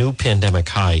cases hit new pandemic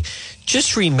high.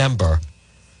 Just remember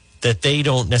that they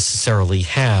don't necessarily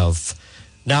have,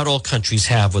 not all countries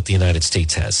have what the United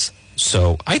States has.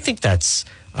 So I think that's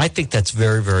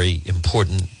very, very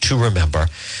important to remember.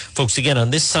 Folks, again, on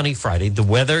this sunny Friday, the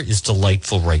weather is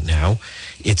delightful right now.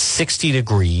 It's 60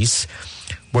 degrees.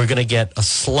 We're going to get a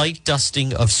slight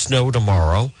dusting of snow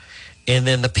tomorrow. And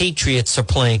then the Patriots are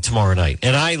playing tomorrow night.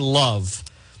 And I love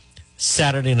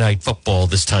Saturday night football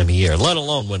this time of year, let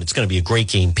alone when it's going to be a great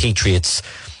game, Patriots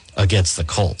against the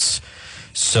Colts.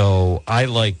 So I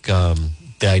like the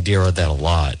idea of that a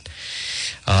lot.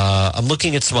 I'm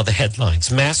looking at some other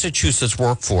headlines. Massachusetts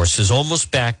workforce is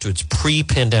almost back to its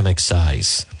pre-pandemic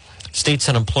size. State's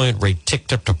unemployment rate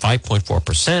ticked up to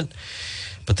 5.4%,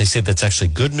 but they say that's actually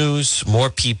good news.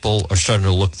 More people are starting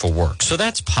to look for work. So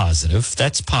that's positive.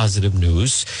 That's positive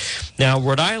news. Now,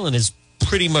 Rhode Island is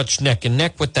pretty much neck and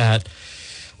neck with that,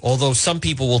 although some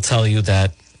people will tell you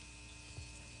that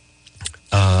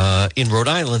in Rhode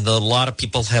Island, a lot of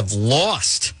people have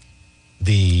left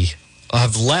the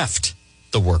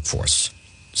workforce.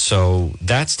 So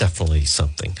that's definitely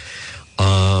something.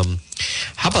 How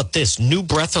about this? New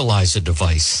breathalyzer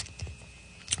device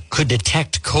could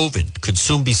detect COVID, could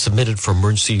soon be submitted for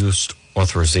emergency use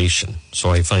authorization.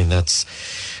 So I find that's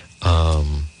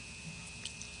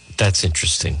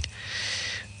interesting.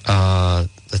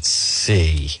 Let's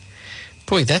see.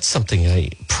 Boy, that's something.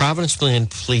 Providence man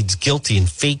pleads guilty in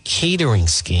fake catering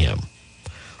scam.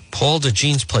 Paul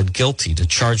DeJeans pled guilty to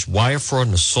charged wire fraud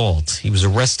and assault. He was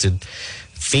arrested.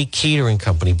 Fake catering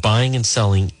company buying and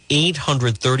selling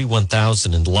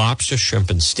 $831,000 in lobster, shrimp,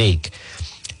 and steak.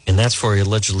 And that's where he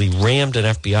allegedly rammed an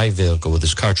FBI vehicle with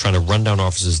his car trying to run down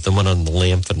officers, then went on the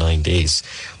lam for 9 days.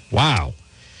 Wow.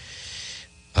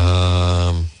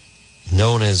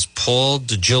 Known as Paul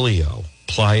DiGilio,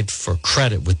 applied for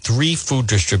credit with 3 food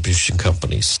distribution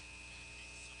companies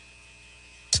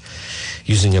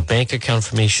using a bank account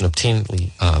information obtained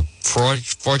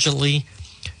fraudulently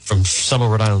from some of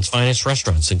Rhode Island's finest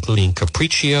restaurants, including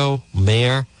Capriccio,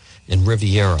 Mare, and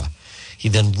Riviera. He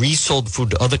then resold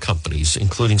food to other companies,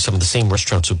 including some of the same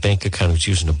restaurants whose bank account was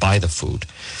using to buy the food.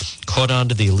 Caught on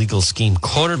to the illegal scheme,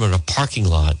 cornered him in a parking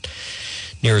lot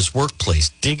near his workplace,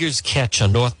 Digger's Catch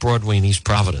on North Broadway in East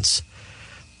Providence.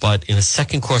 But in a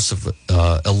second course of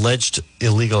alleged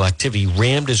illegal activity,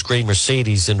 rammed his gray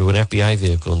Mercedes into an FBI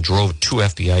vehicle and drove 2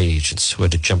 FBI agents who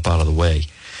had to jump out of the way.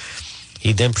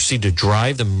 He then proceeded to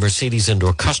drive the Mercedes into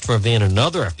a customer van and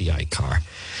another FBI car,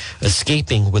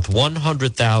 escaping with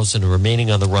 $100,000 and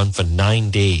remaining on the run for 9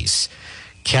 days,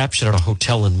 captured at a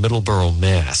hotel in Middleborough,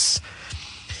 Mass.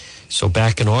 So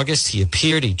back in August, he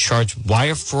appeared. He charged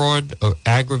wire fraud,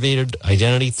 aggravated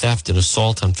identity theft, and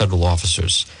assault on federal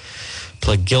officers.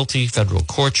 Pled guilty, federal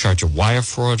court, charge of wire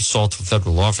fraud, assault of a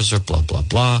federal officer, blah, blah,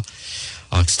 blah.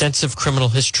 Extensive criminal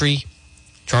history,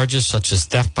 charges such as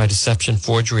theft by deception,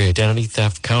 forgery, identity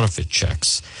theft, counterfeit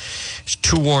checks. There's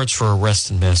 2 warrants for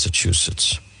arrest in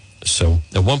Massachusetts. So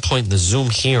at one point in the Zoom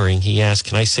hearing, he asked,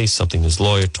 can I say something? His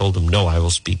lawyer told him, no, I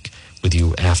will speak with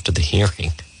you after the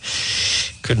hearing.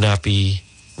 Could not be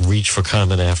reached for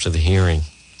comment after the hearing.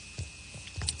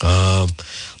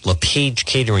 LePage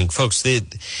Catering, folks,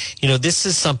 this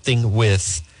is something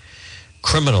with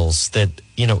criminals that,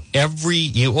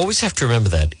 you always have to remember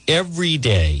that every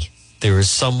day there is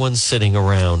someone sitting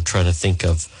around trying to think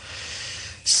of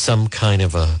some kind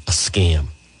of a scam.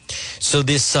 So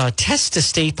this test to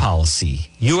stay policy,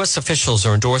 U.S. officials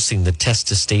are endorsing the test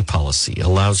to stay policy. It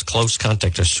allows close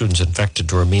contact of students infected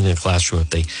to remain in the classroom if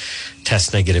they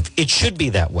test negative. It should be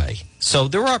that way. So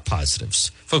there are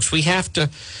positives. Folks, we have to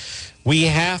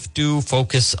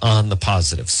focus on the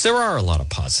positives. There are a lot of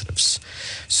positives.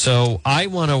 So I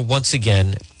want to, once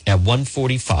again, at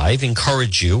 1:45,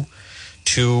 encourage you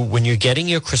to, when you're getting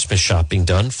your Christmas shopping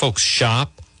done, folks,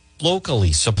 shop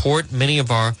locally. Support many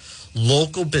of our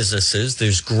local businesses.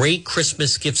 There's great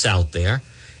Christmas gifts out there,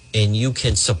 and you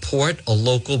can support a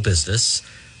local business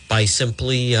by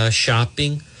simply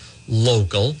shopping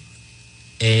local,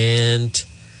 and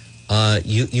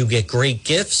you get great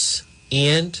gifts,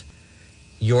 and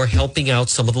you're helping out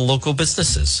some of the local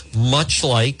businesses. Much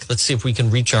like, let's see if we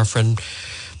can reach our friend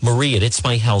Marie at It's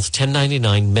My Health,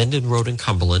 1099 Mendon Road in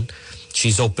Cumberland.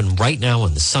 She's open right now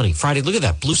on the sunny Friday. Look at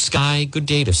that blue sky. Good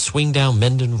day to swing down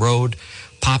Mendon Road,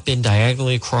 pop in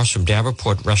diagonally across from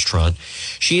Davenport Restaurant.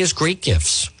 She has great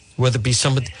gifts, whether it be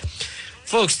some of the...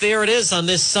 Folks, there it is on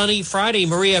this sunny Friday.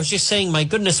 Marie, I was just saying, my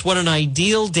goodness, what an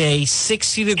ideal day.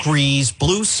 60 degrees,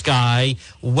 blue sky,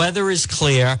 weather is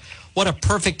clear. What a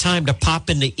perfect time to pop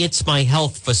into It's My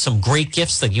Health for some great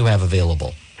gifts that you have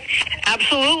available.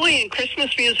 Absolutely, and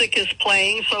Christmas music is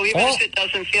playing, so even if it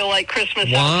doesn't feel like Christmas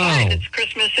outside, it's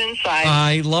Christmas inside.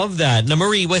 I love that. Now,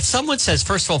 Marie, when someone says,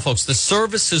 first of all, folks, the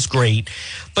service is great,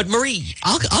 but Marie,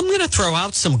 I'm going to throw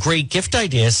out some great gift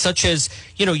ideas, such as,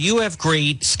 you have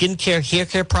great skincare, hair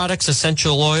care products,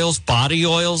 essential oils, body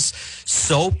oils,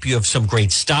 soap. You have some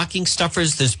great stocking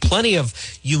stuffers. There's plenty of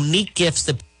unique gifts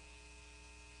that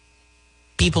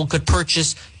people could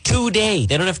purchase today.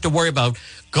 They don't have to worry about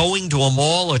going to a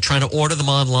mall or trying to order them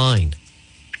online.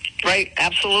 Right,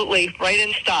 absolutely. Right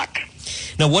in stock.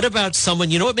 Now, what about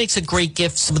someone, what makes a great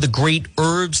gift? Some of the great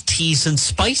herbs, teas, and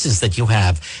spices that you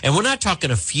have. And we're not talking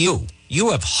a few.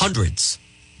 You have hundreds.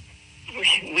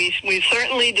 We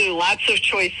certainly do. Lots of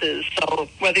choices. So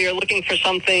whether you're looking for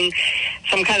something,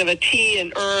 some kind of a tea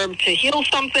and herb to heal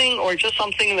something, or just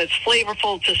something that's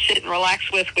flavorful to sit and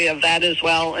relax with, we have that as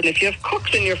well. And if you have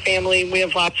cooks in your family, we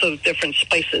have lots of different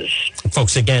spices.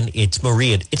 Folks, again, it's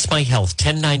Marie at It's My Health,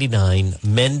 1099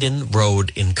 Mendon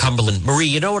Road in Cumberland. Marie,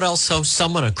 you know what else? So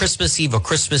someone on Christmas Eve or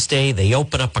Christmas Day, they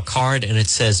open up a card and it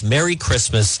says, Merry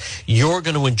Christmas. You're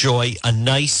going to enjoy a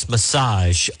nice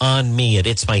massage on me at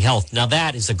It's My Health. Now,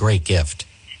 that is a great gift.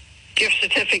 Gift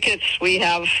certificates, we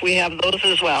have those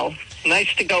as well.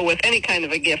 Nice to go with any kind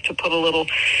of a gift, to put a little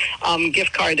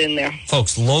gift card in there.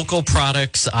 Folks, local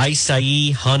products,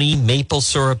 acai, honey, maple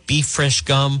syrup, beef fresh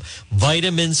gum,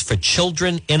 vitamins for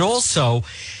children. And also,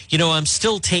 I'm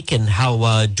still taking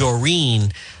how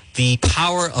Doreen, the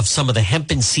power of some of the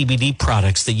hemp and CBD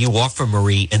products that you offer,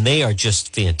 Marie, and they are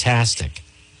just fantastic.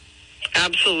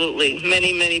 Absolutely.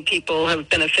 Many, many people have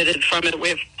benefited from it. We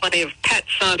have plenty of pets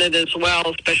on it as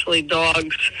well, especially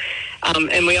dogs.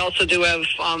 And we also do have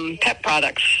pet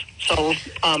products, so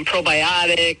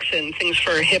probiotics and things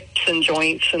for hips and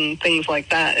joints and things like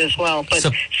that as well. But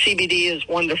CBD is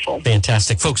wonderful.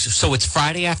 Fantastic. Folks, so it's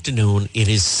Friday afternoon. It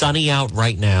is sunny out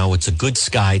right now. It's a good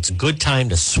sky. It's a good time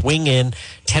to swing in.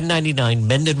 1099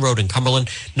 Mendon Road in Cumberland.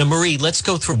 Now, Marie, let's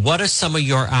go through what are some of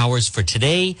your hours for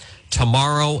today,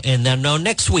 tomorrow, and then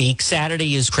next week.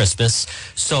 Saturday is Christmas.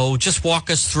 So just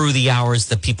walk us through the hours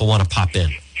that people want to pop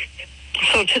in.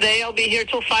 So today I'll be here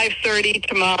till 5:30,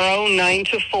 tomorrow 9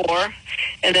 to 4.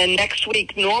 And then next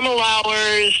week, normal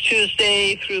hours,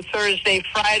 Tuesday through Thursday.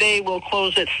 Friday, we'll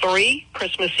close at 3,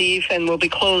 Christmas Eve, and we'll be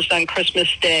closed on Christmas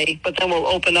Day. But then we'll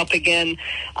open up again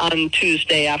on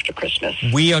Tuesday after Christmas.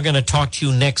 We are going to talk to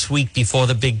you next week before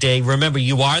the big day. Remember,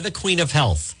 you are the Queen of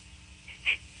Health.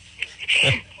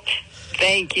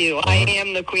 Thank you. I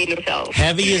am the Queen of Health.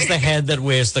 Heavy is the head that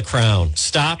wears the crown.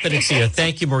 Stop it and see you.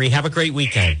 Thank you, Marie. Have a great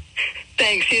weekend.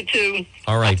 Thanks, you too.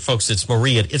 All right, folks, it's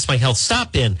Marie at It's My Health.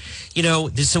 Stop in.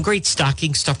 There's some great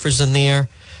stocking stuffers in there,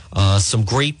 some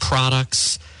great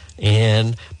products,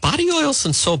 and body oils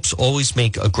and soaps always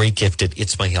make a great gift at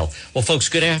It's My Health. Well, folks,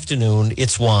 good afternoon.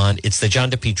 It's Juan. It's the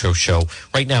John DePietro Show.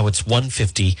 Right now, it's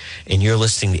 1:50, and you're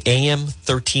listening to AM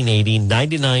 1380,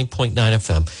 99.9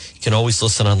 FM. You can always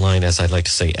listen online, as I'd like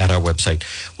to say, at our website,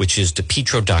 which is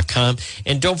DePietro.com.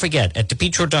 And don't forget, at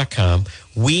DePietro.com,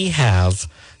 we have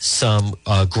some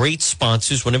great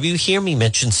sponsors. Whenever you hear me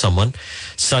mention someone,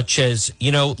 such as,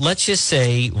 let's just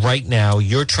say right now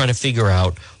you're trying to figure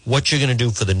out what you're going to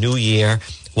do for the new year.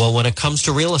 Well, when it comes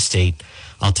to real estate,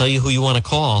 I'll tell you who you want to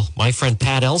call. My friend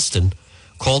Pat Elston,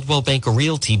 Caldwell Banker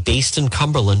Realty, based in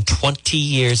Cumberland, 20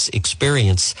 years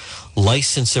experience,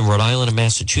 licensed in Rhode Island and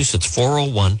Massachusetts,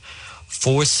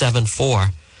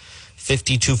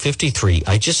 401-474-5253.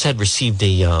 I just had received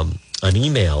an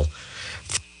email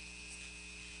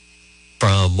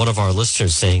from one of our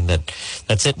listeners saying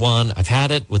that's it, Juan. I've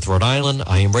had it with Rhode Island.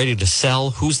 I am ready to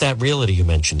sell. Who's that realtor you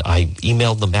mentioned? I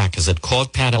emailed them back. I said, call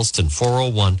Pat Elston,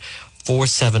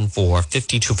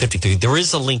 401-474-5253. There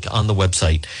is a link on the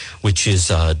website, which is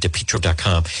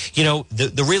DePietro.com.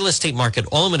 The real estate market,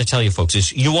 all I'm going to tell you, folks,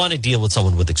 is you want to deal with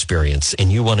someone with experience,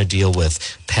 and you want to deal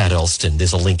with Pat Elston.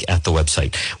 There's a link at the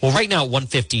website. Well, right now at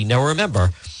 1:50. Now,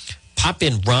 remember, pop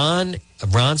in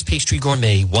Ron's Pastry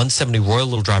Gourmet, 170 Royal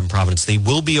Little Drive in Providence. They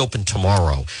will be open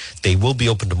tomorrow.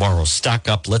 Stock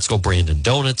up. Let's Go Brandon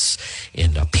Donuts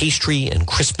and pastry and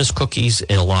Christmas cookies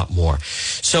and a lot more.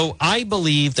 So I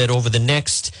believe that over the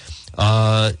next,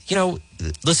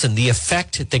 listen, the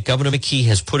effect that Governor McKee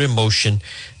has put in motion,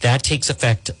 that takes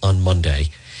effect on Monday.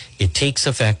 It takes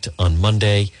effect on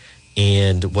Monday.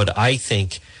 And what I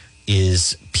think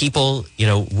is people,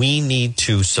 we need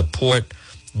to support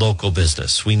local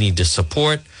business. We need to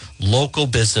support local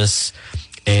business.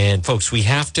 And folks, we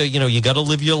have to, you got to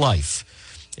live your life.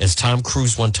 As Tom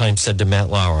Cruise one time said to Matt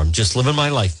Lauer, I'm just living my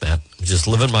life, Matt. I'm just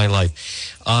living my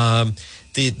life.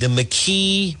 The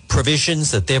McKee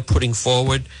provisions that they're putting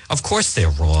forward, of course they're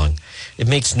wrong. It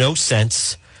makes no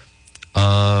sense.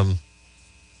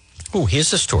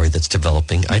 Here's a story that's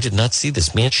developing. I did not see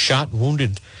this. Man shot,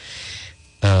 wounded.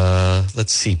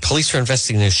 Let's see. Police are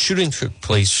investigating a shooting took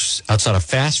place outside a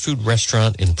fast food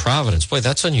restaurant in Providence. Boy,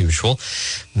 that's unusual.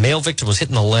 Male victim was hit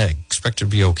in the leg. Expected to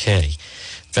be okay.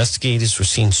 Investigators were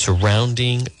seen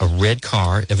surrounding a red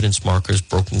car. Evidence markers,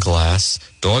 broken glass.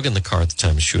 Dog in the car at the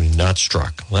time of shooting, not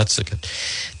struck. Well, that's good.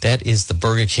 That is the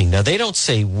Burger King. Now, they don't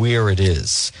say where it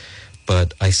is,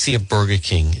 but I see a Burger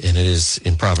King, and it is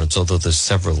in Providence, although there's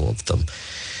several of them.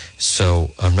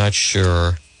 So I'm not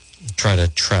sure. Try to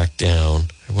track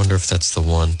down. I wonder if that's the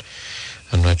one.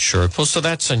 I'm not sure. Well, so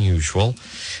that's unusual.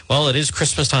 Well, it is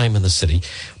Christmas time in the city.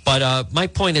 But my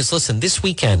point is, listen, this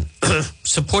weekend,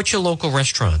 support your local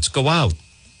restaurants. Go out.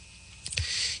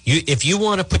 If you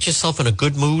want to put yourself in a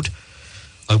good mood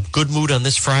on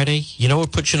this Friday, you know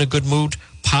what puts you in a good mood?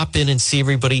 Pop in and see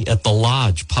everybody at the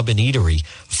Lodge Pub and Eatery,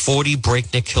 40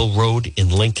 Breakneck Hill Road in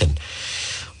Lincoln.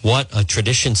 What a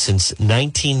tradition since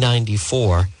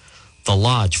 1994. The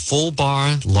Lodge, full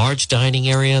bar, large dining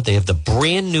area. They have the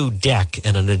brand new deck.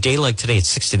 And on a day like today, it's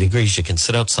 60 degrees. You can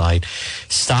sit outside,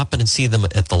 stop in and see them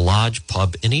at the Lodge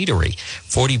Pub and Eatery,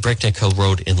 40 Breakneck Hill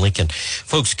Road in Lincoln.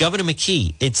 Folks, Governor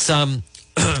McKee, it's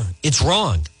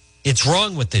wrong. It's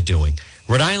wrong what they're doing.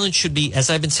 Rhode Island should be,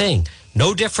 as I've been saying,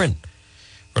 no different.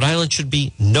 Rhode Island should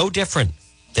be no different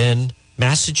than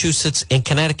Massachusetts and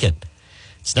Connecticut.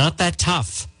 It's not that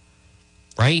tough,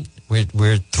 right?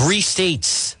 We're 3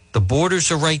 states. The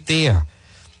borders are right there.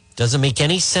 Doesn't make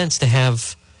any sense to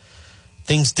have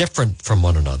things different from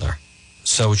one another.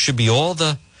 So it should be all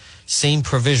the same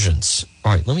provisions.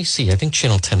 All right, let me see. I think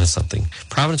Channel 10 has something.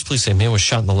 Providence police say a man was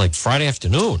shot in the leg Friday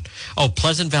afternoon. Oh,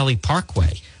 Pleasant Valley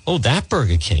Parkway. Oh, that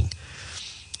Burger King.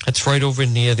 That's right over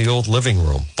near the old living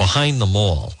room, behind the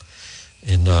mall,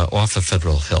 off of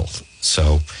Federal Hill.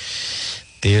 So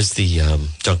there's the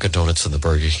Dunkin' Donuts and the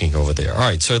Burger King over there. All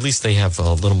right, so at least they have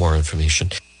a little more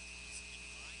information.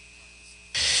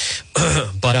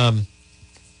 But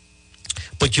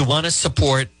you want to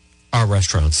support our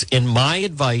restaurants. And my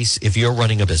advice, if you're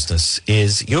running a business,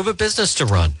 is you have a business to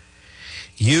run.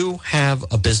 You have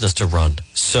a business to run.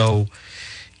 So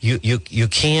you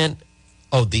can't.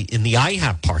 Oh, in the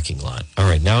IHOP parking lot. All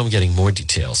right, now I'm getting more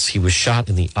details. He was shot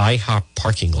in the IHOP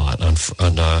parking lot on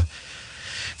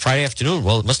Friday afternoon.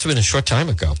 Well, it must have been a short time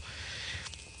ago.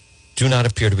 Do not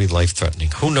appear to be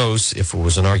life-threatening. Who knows if it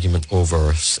was an argument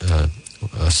over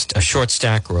a short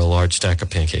stack or a large stack of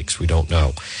pancakes? We don't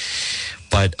know.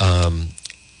 But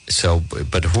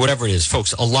whatever it is,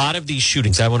 folks, a lot of these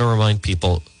shootings, I want to remind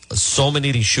people, so many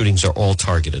of these shootings are all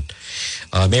targeted.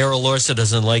 Mayor Elorza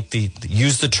doesn't like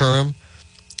use the term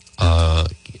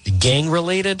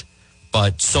gang-related,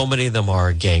 but so many of them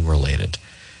are gang-related,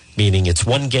 meaning it's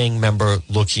one gang member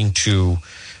looking to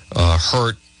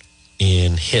hurt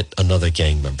and hit another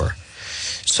gang member.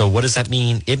 So what does that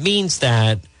mean? It means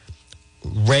that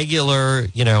regular,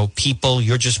 people,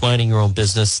 you're just minding your own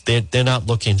business. They're not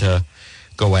looking to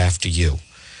go after you.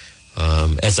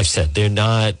 As I said, they're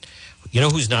not,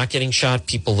 who's not getting shot?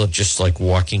 People are just like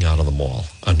walking out of the mall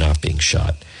are not being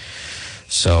shot.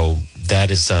 So that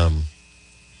is the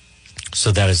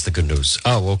good news.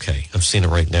 Oh, okay. I'm seeing it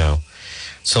right now.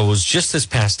 So it was just this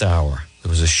past hour. There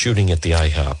was a shooting at the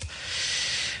IHOP.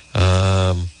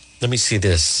 Let me see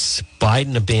this.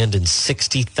 Biden abandoned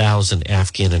 60,000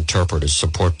 Afghan interpreters,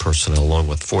 support personnel, along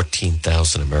with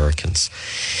 14,000 Americans.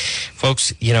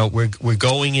 Folks, we're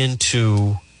going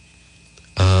into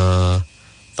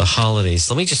the holidays.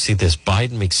 Let me just see this.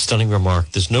 Biden makes stunning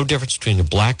remark. There's no difference between a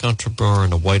black entrepreneur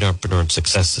and a white entrepreneur in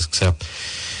success, except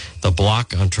the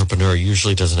black entrepreneur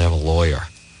usually doesn't have a lawyer.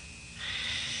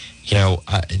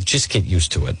 Just get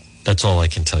used to it. That's all I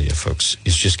can tell you, folks,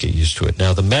 is just get used to it.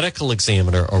 Now, the medical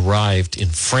examiner arrived in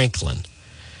Franklin,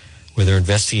 where they're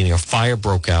investigating a fire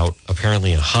broke out,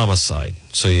 apparently a homicide.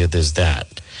 So, yeah, there's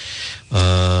that.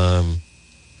 Let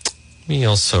me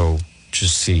also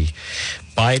Just see.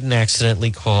 Biden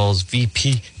accidentally calls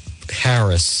VP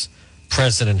Harris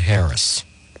President Harris.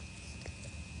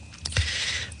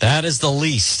 That is the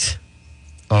least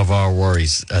of our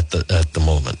worries at the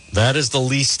moment. That is the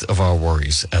least of our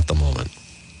worries at the moment.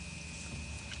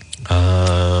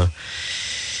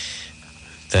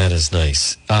 That is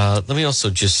nice. Let me also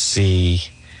just see.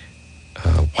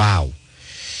 Wow.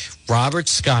 Robert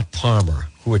Scott Palmer,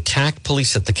 who attacked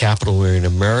police at the Capitol wearing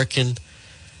an American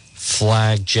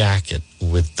flag jacket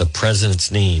with the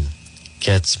president's name,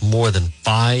 gets more than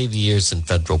 5 years in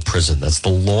federal prison. That's the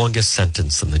longest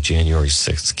sentence in the January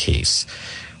 6th case.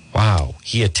 Wow.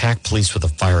 He attacked police with a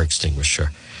fire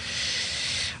extinguisher.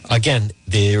 Again,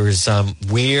 there is,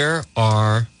 where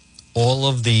are all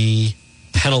of the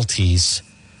penalties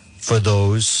for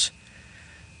those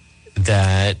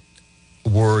that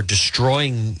were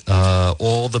destroying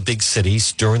all the big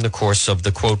cities during the course of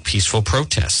the, quote, peaceful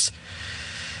protests?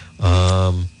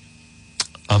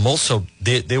 I'm also,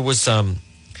 there was a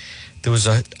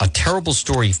terrible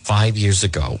story 5 years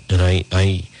ago, and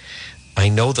I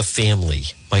know the family.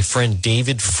 My friend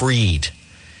David Freed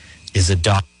is a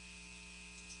doctor,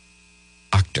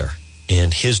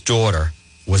 and his daughter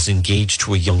was engaged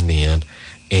to a young man,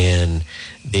 and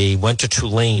they went to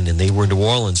Tulane, and they were in New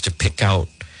Orleans to pick out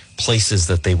places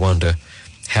that they wanted to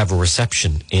have a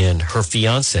reception, and her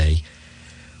fiance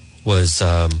was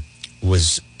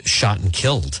shot and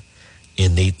killed,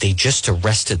 and they just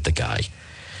arrested the guy.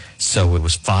 So it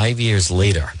was 5 years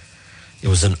later. It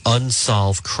was an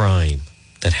unsolved crime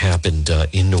that happened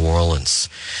in New Orleans.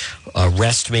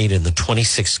 Arrest made in the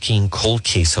 2016 cold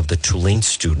case of the Tulane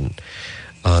student.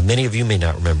 Many of you may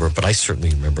not remember, but I certainly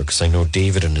remember because I know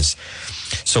David and his...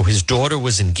 So his daughter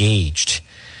was engaged,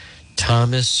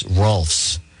 Thomas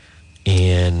Rolfs,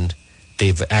 and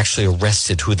they've actually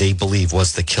arrested who they believe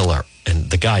was the killer. And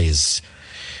the guy is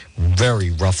very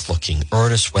rough looking.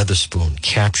 Ernest Weatherspoon,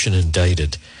 caption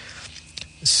indicted.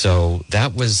 So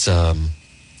that was,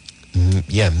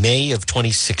 May of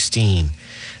 2016.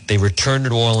 They returned to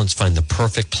New Orleans, find the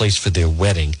perfect place for their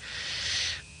wedding.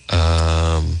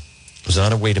 Was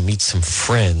on a way to meet some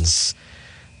friends,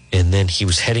 and then he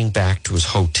was heading back to his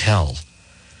hotel.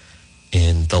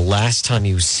 And the last time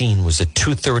he was seen was at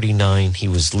 2:39. He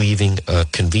was leaving a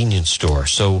convenience store.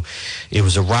 So it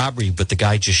was a robbery, but the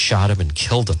guy just shot him and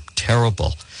killed him.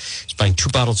 Terrible. He was buying 2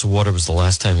 bottles of water. It was the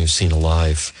last time he was seen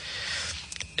alive.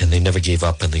 And they never gave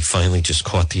up, and they finally just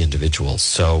caught the individual.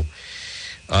 So,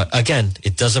 again,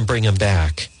 it doesn't bring him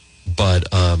back. But,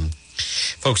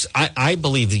 folks, I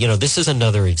believe, this is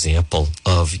another example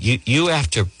of you have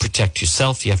to protect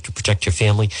yourself. You have to protect your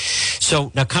family.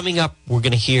 So now coming up, we're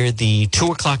going to hear the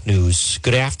 2 o'clock news.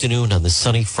 Good afternoon on this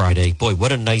sunny Friday. Boy,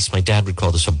 what a nice, my dad would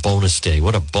call this a bonus day.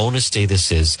 What a bonus day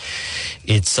this is.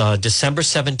 It's December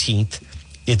 17th.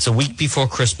 It's a week before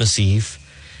Christmas Eve.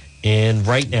 And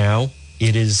right now,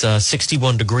 it is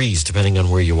 61 degrees, depending on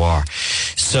where you are.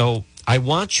 So I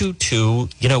want you to,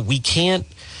 we can't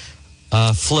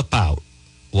flip out.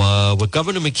 What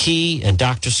Governor McKee and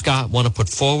Dr. Scott want to put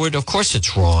forward, of course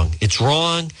it's wrong. It's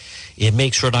wrong. It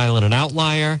makes Rhode Island an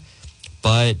outlier.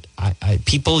 But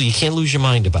people, you can't lose your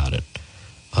mind about it.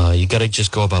 You got to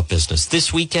just go about business.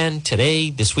 This weekend, today,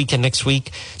 this weekend, next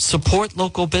week, support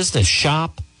local business.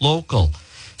 Shop local.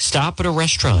 Stop at a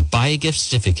restaurant. Buy a gift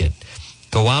certificate.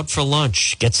 Go out for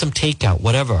lunch. Get some takeout,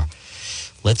 whatever.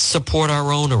 Let's support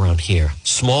our own around here.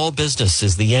 Small business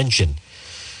is the engine.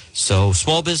 So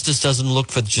small business doesn't look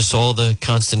for just all the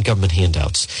constant government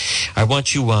handouts. I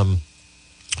want you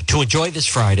to enjoy this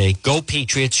Friday. Go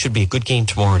Patriots. Should be a good game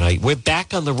tomorrow night. We're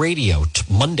back on the radio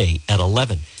Monday at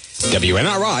 11.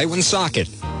 WNRI Woonsocket.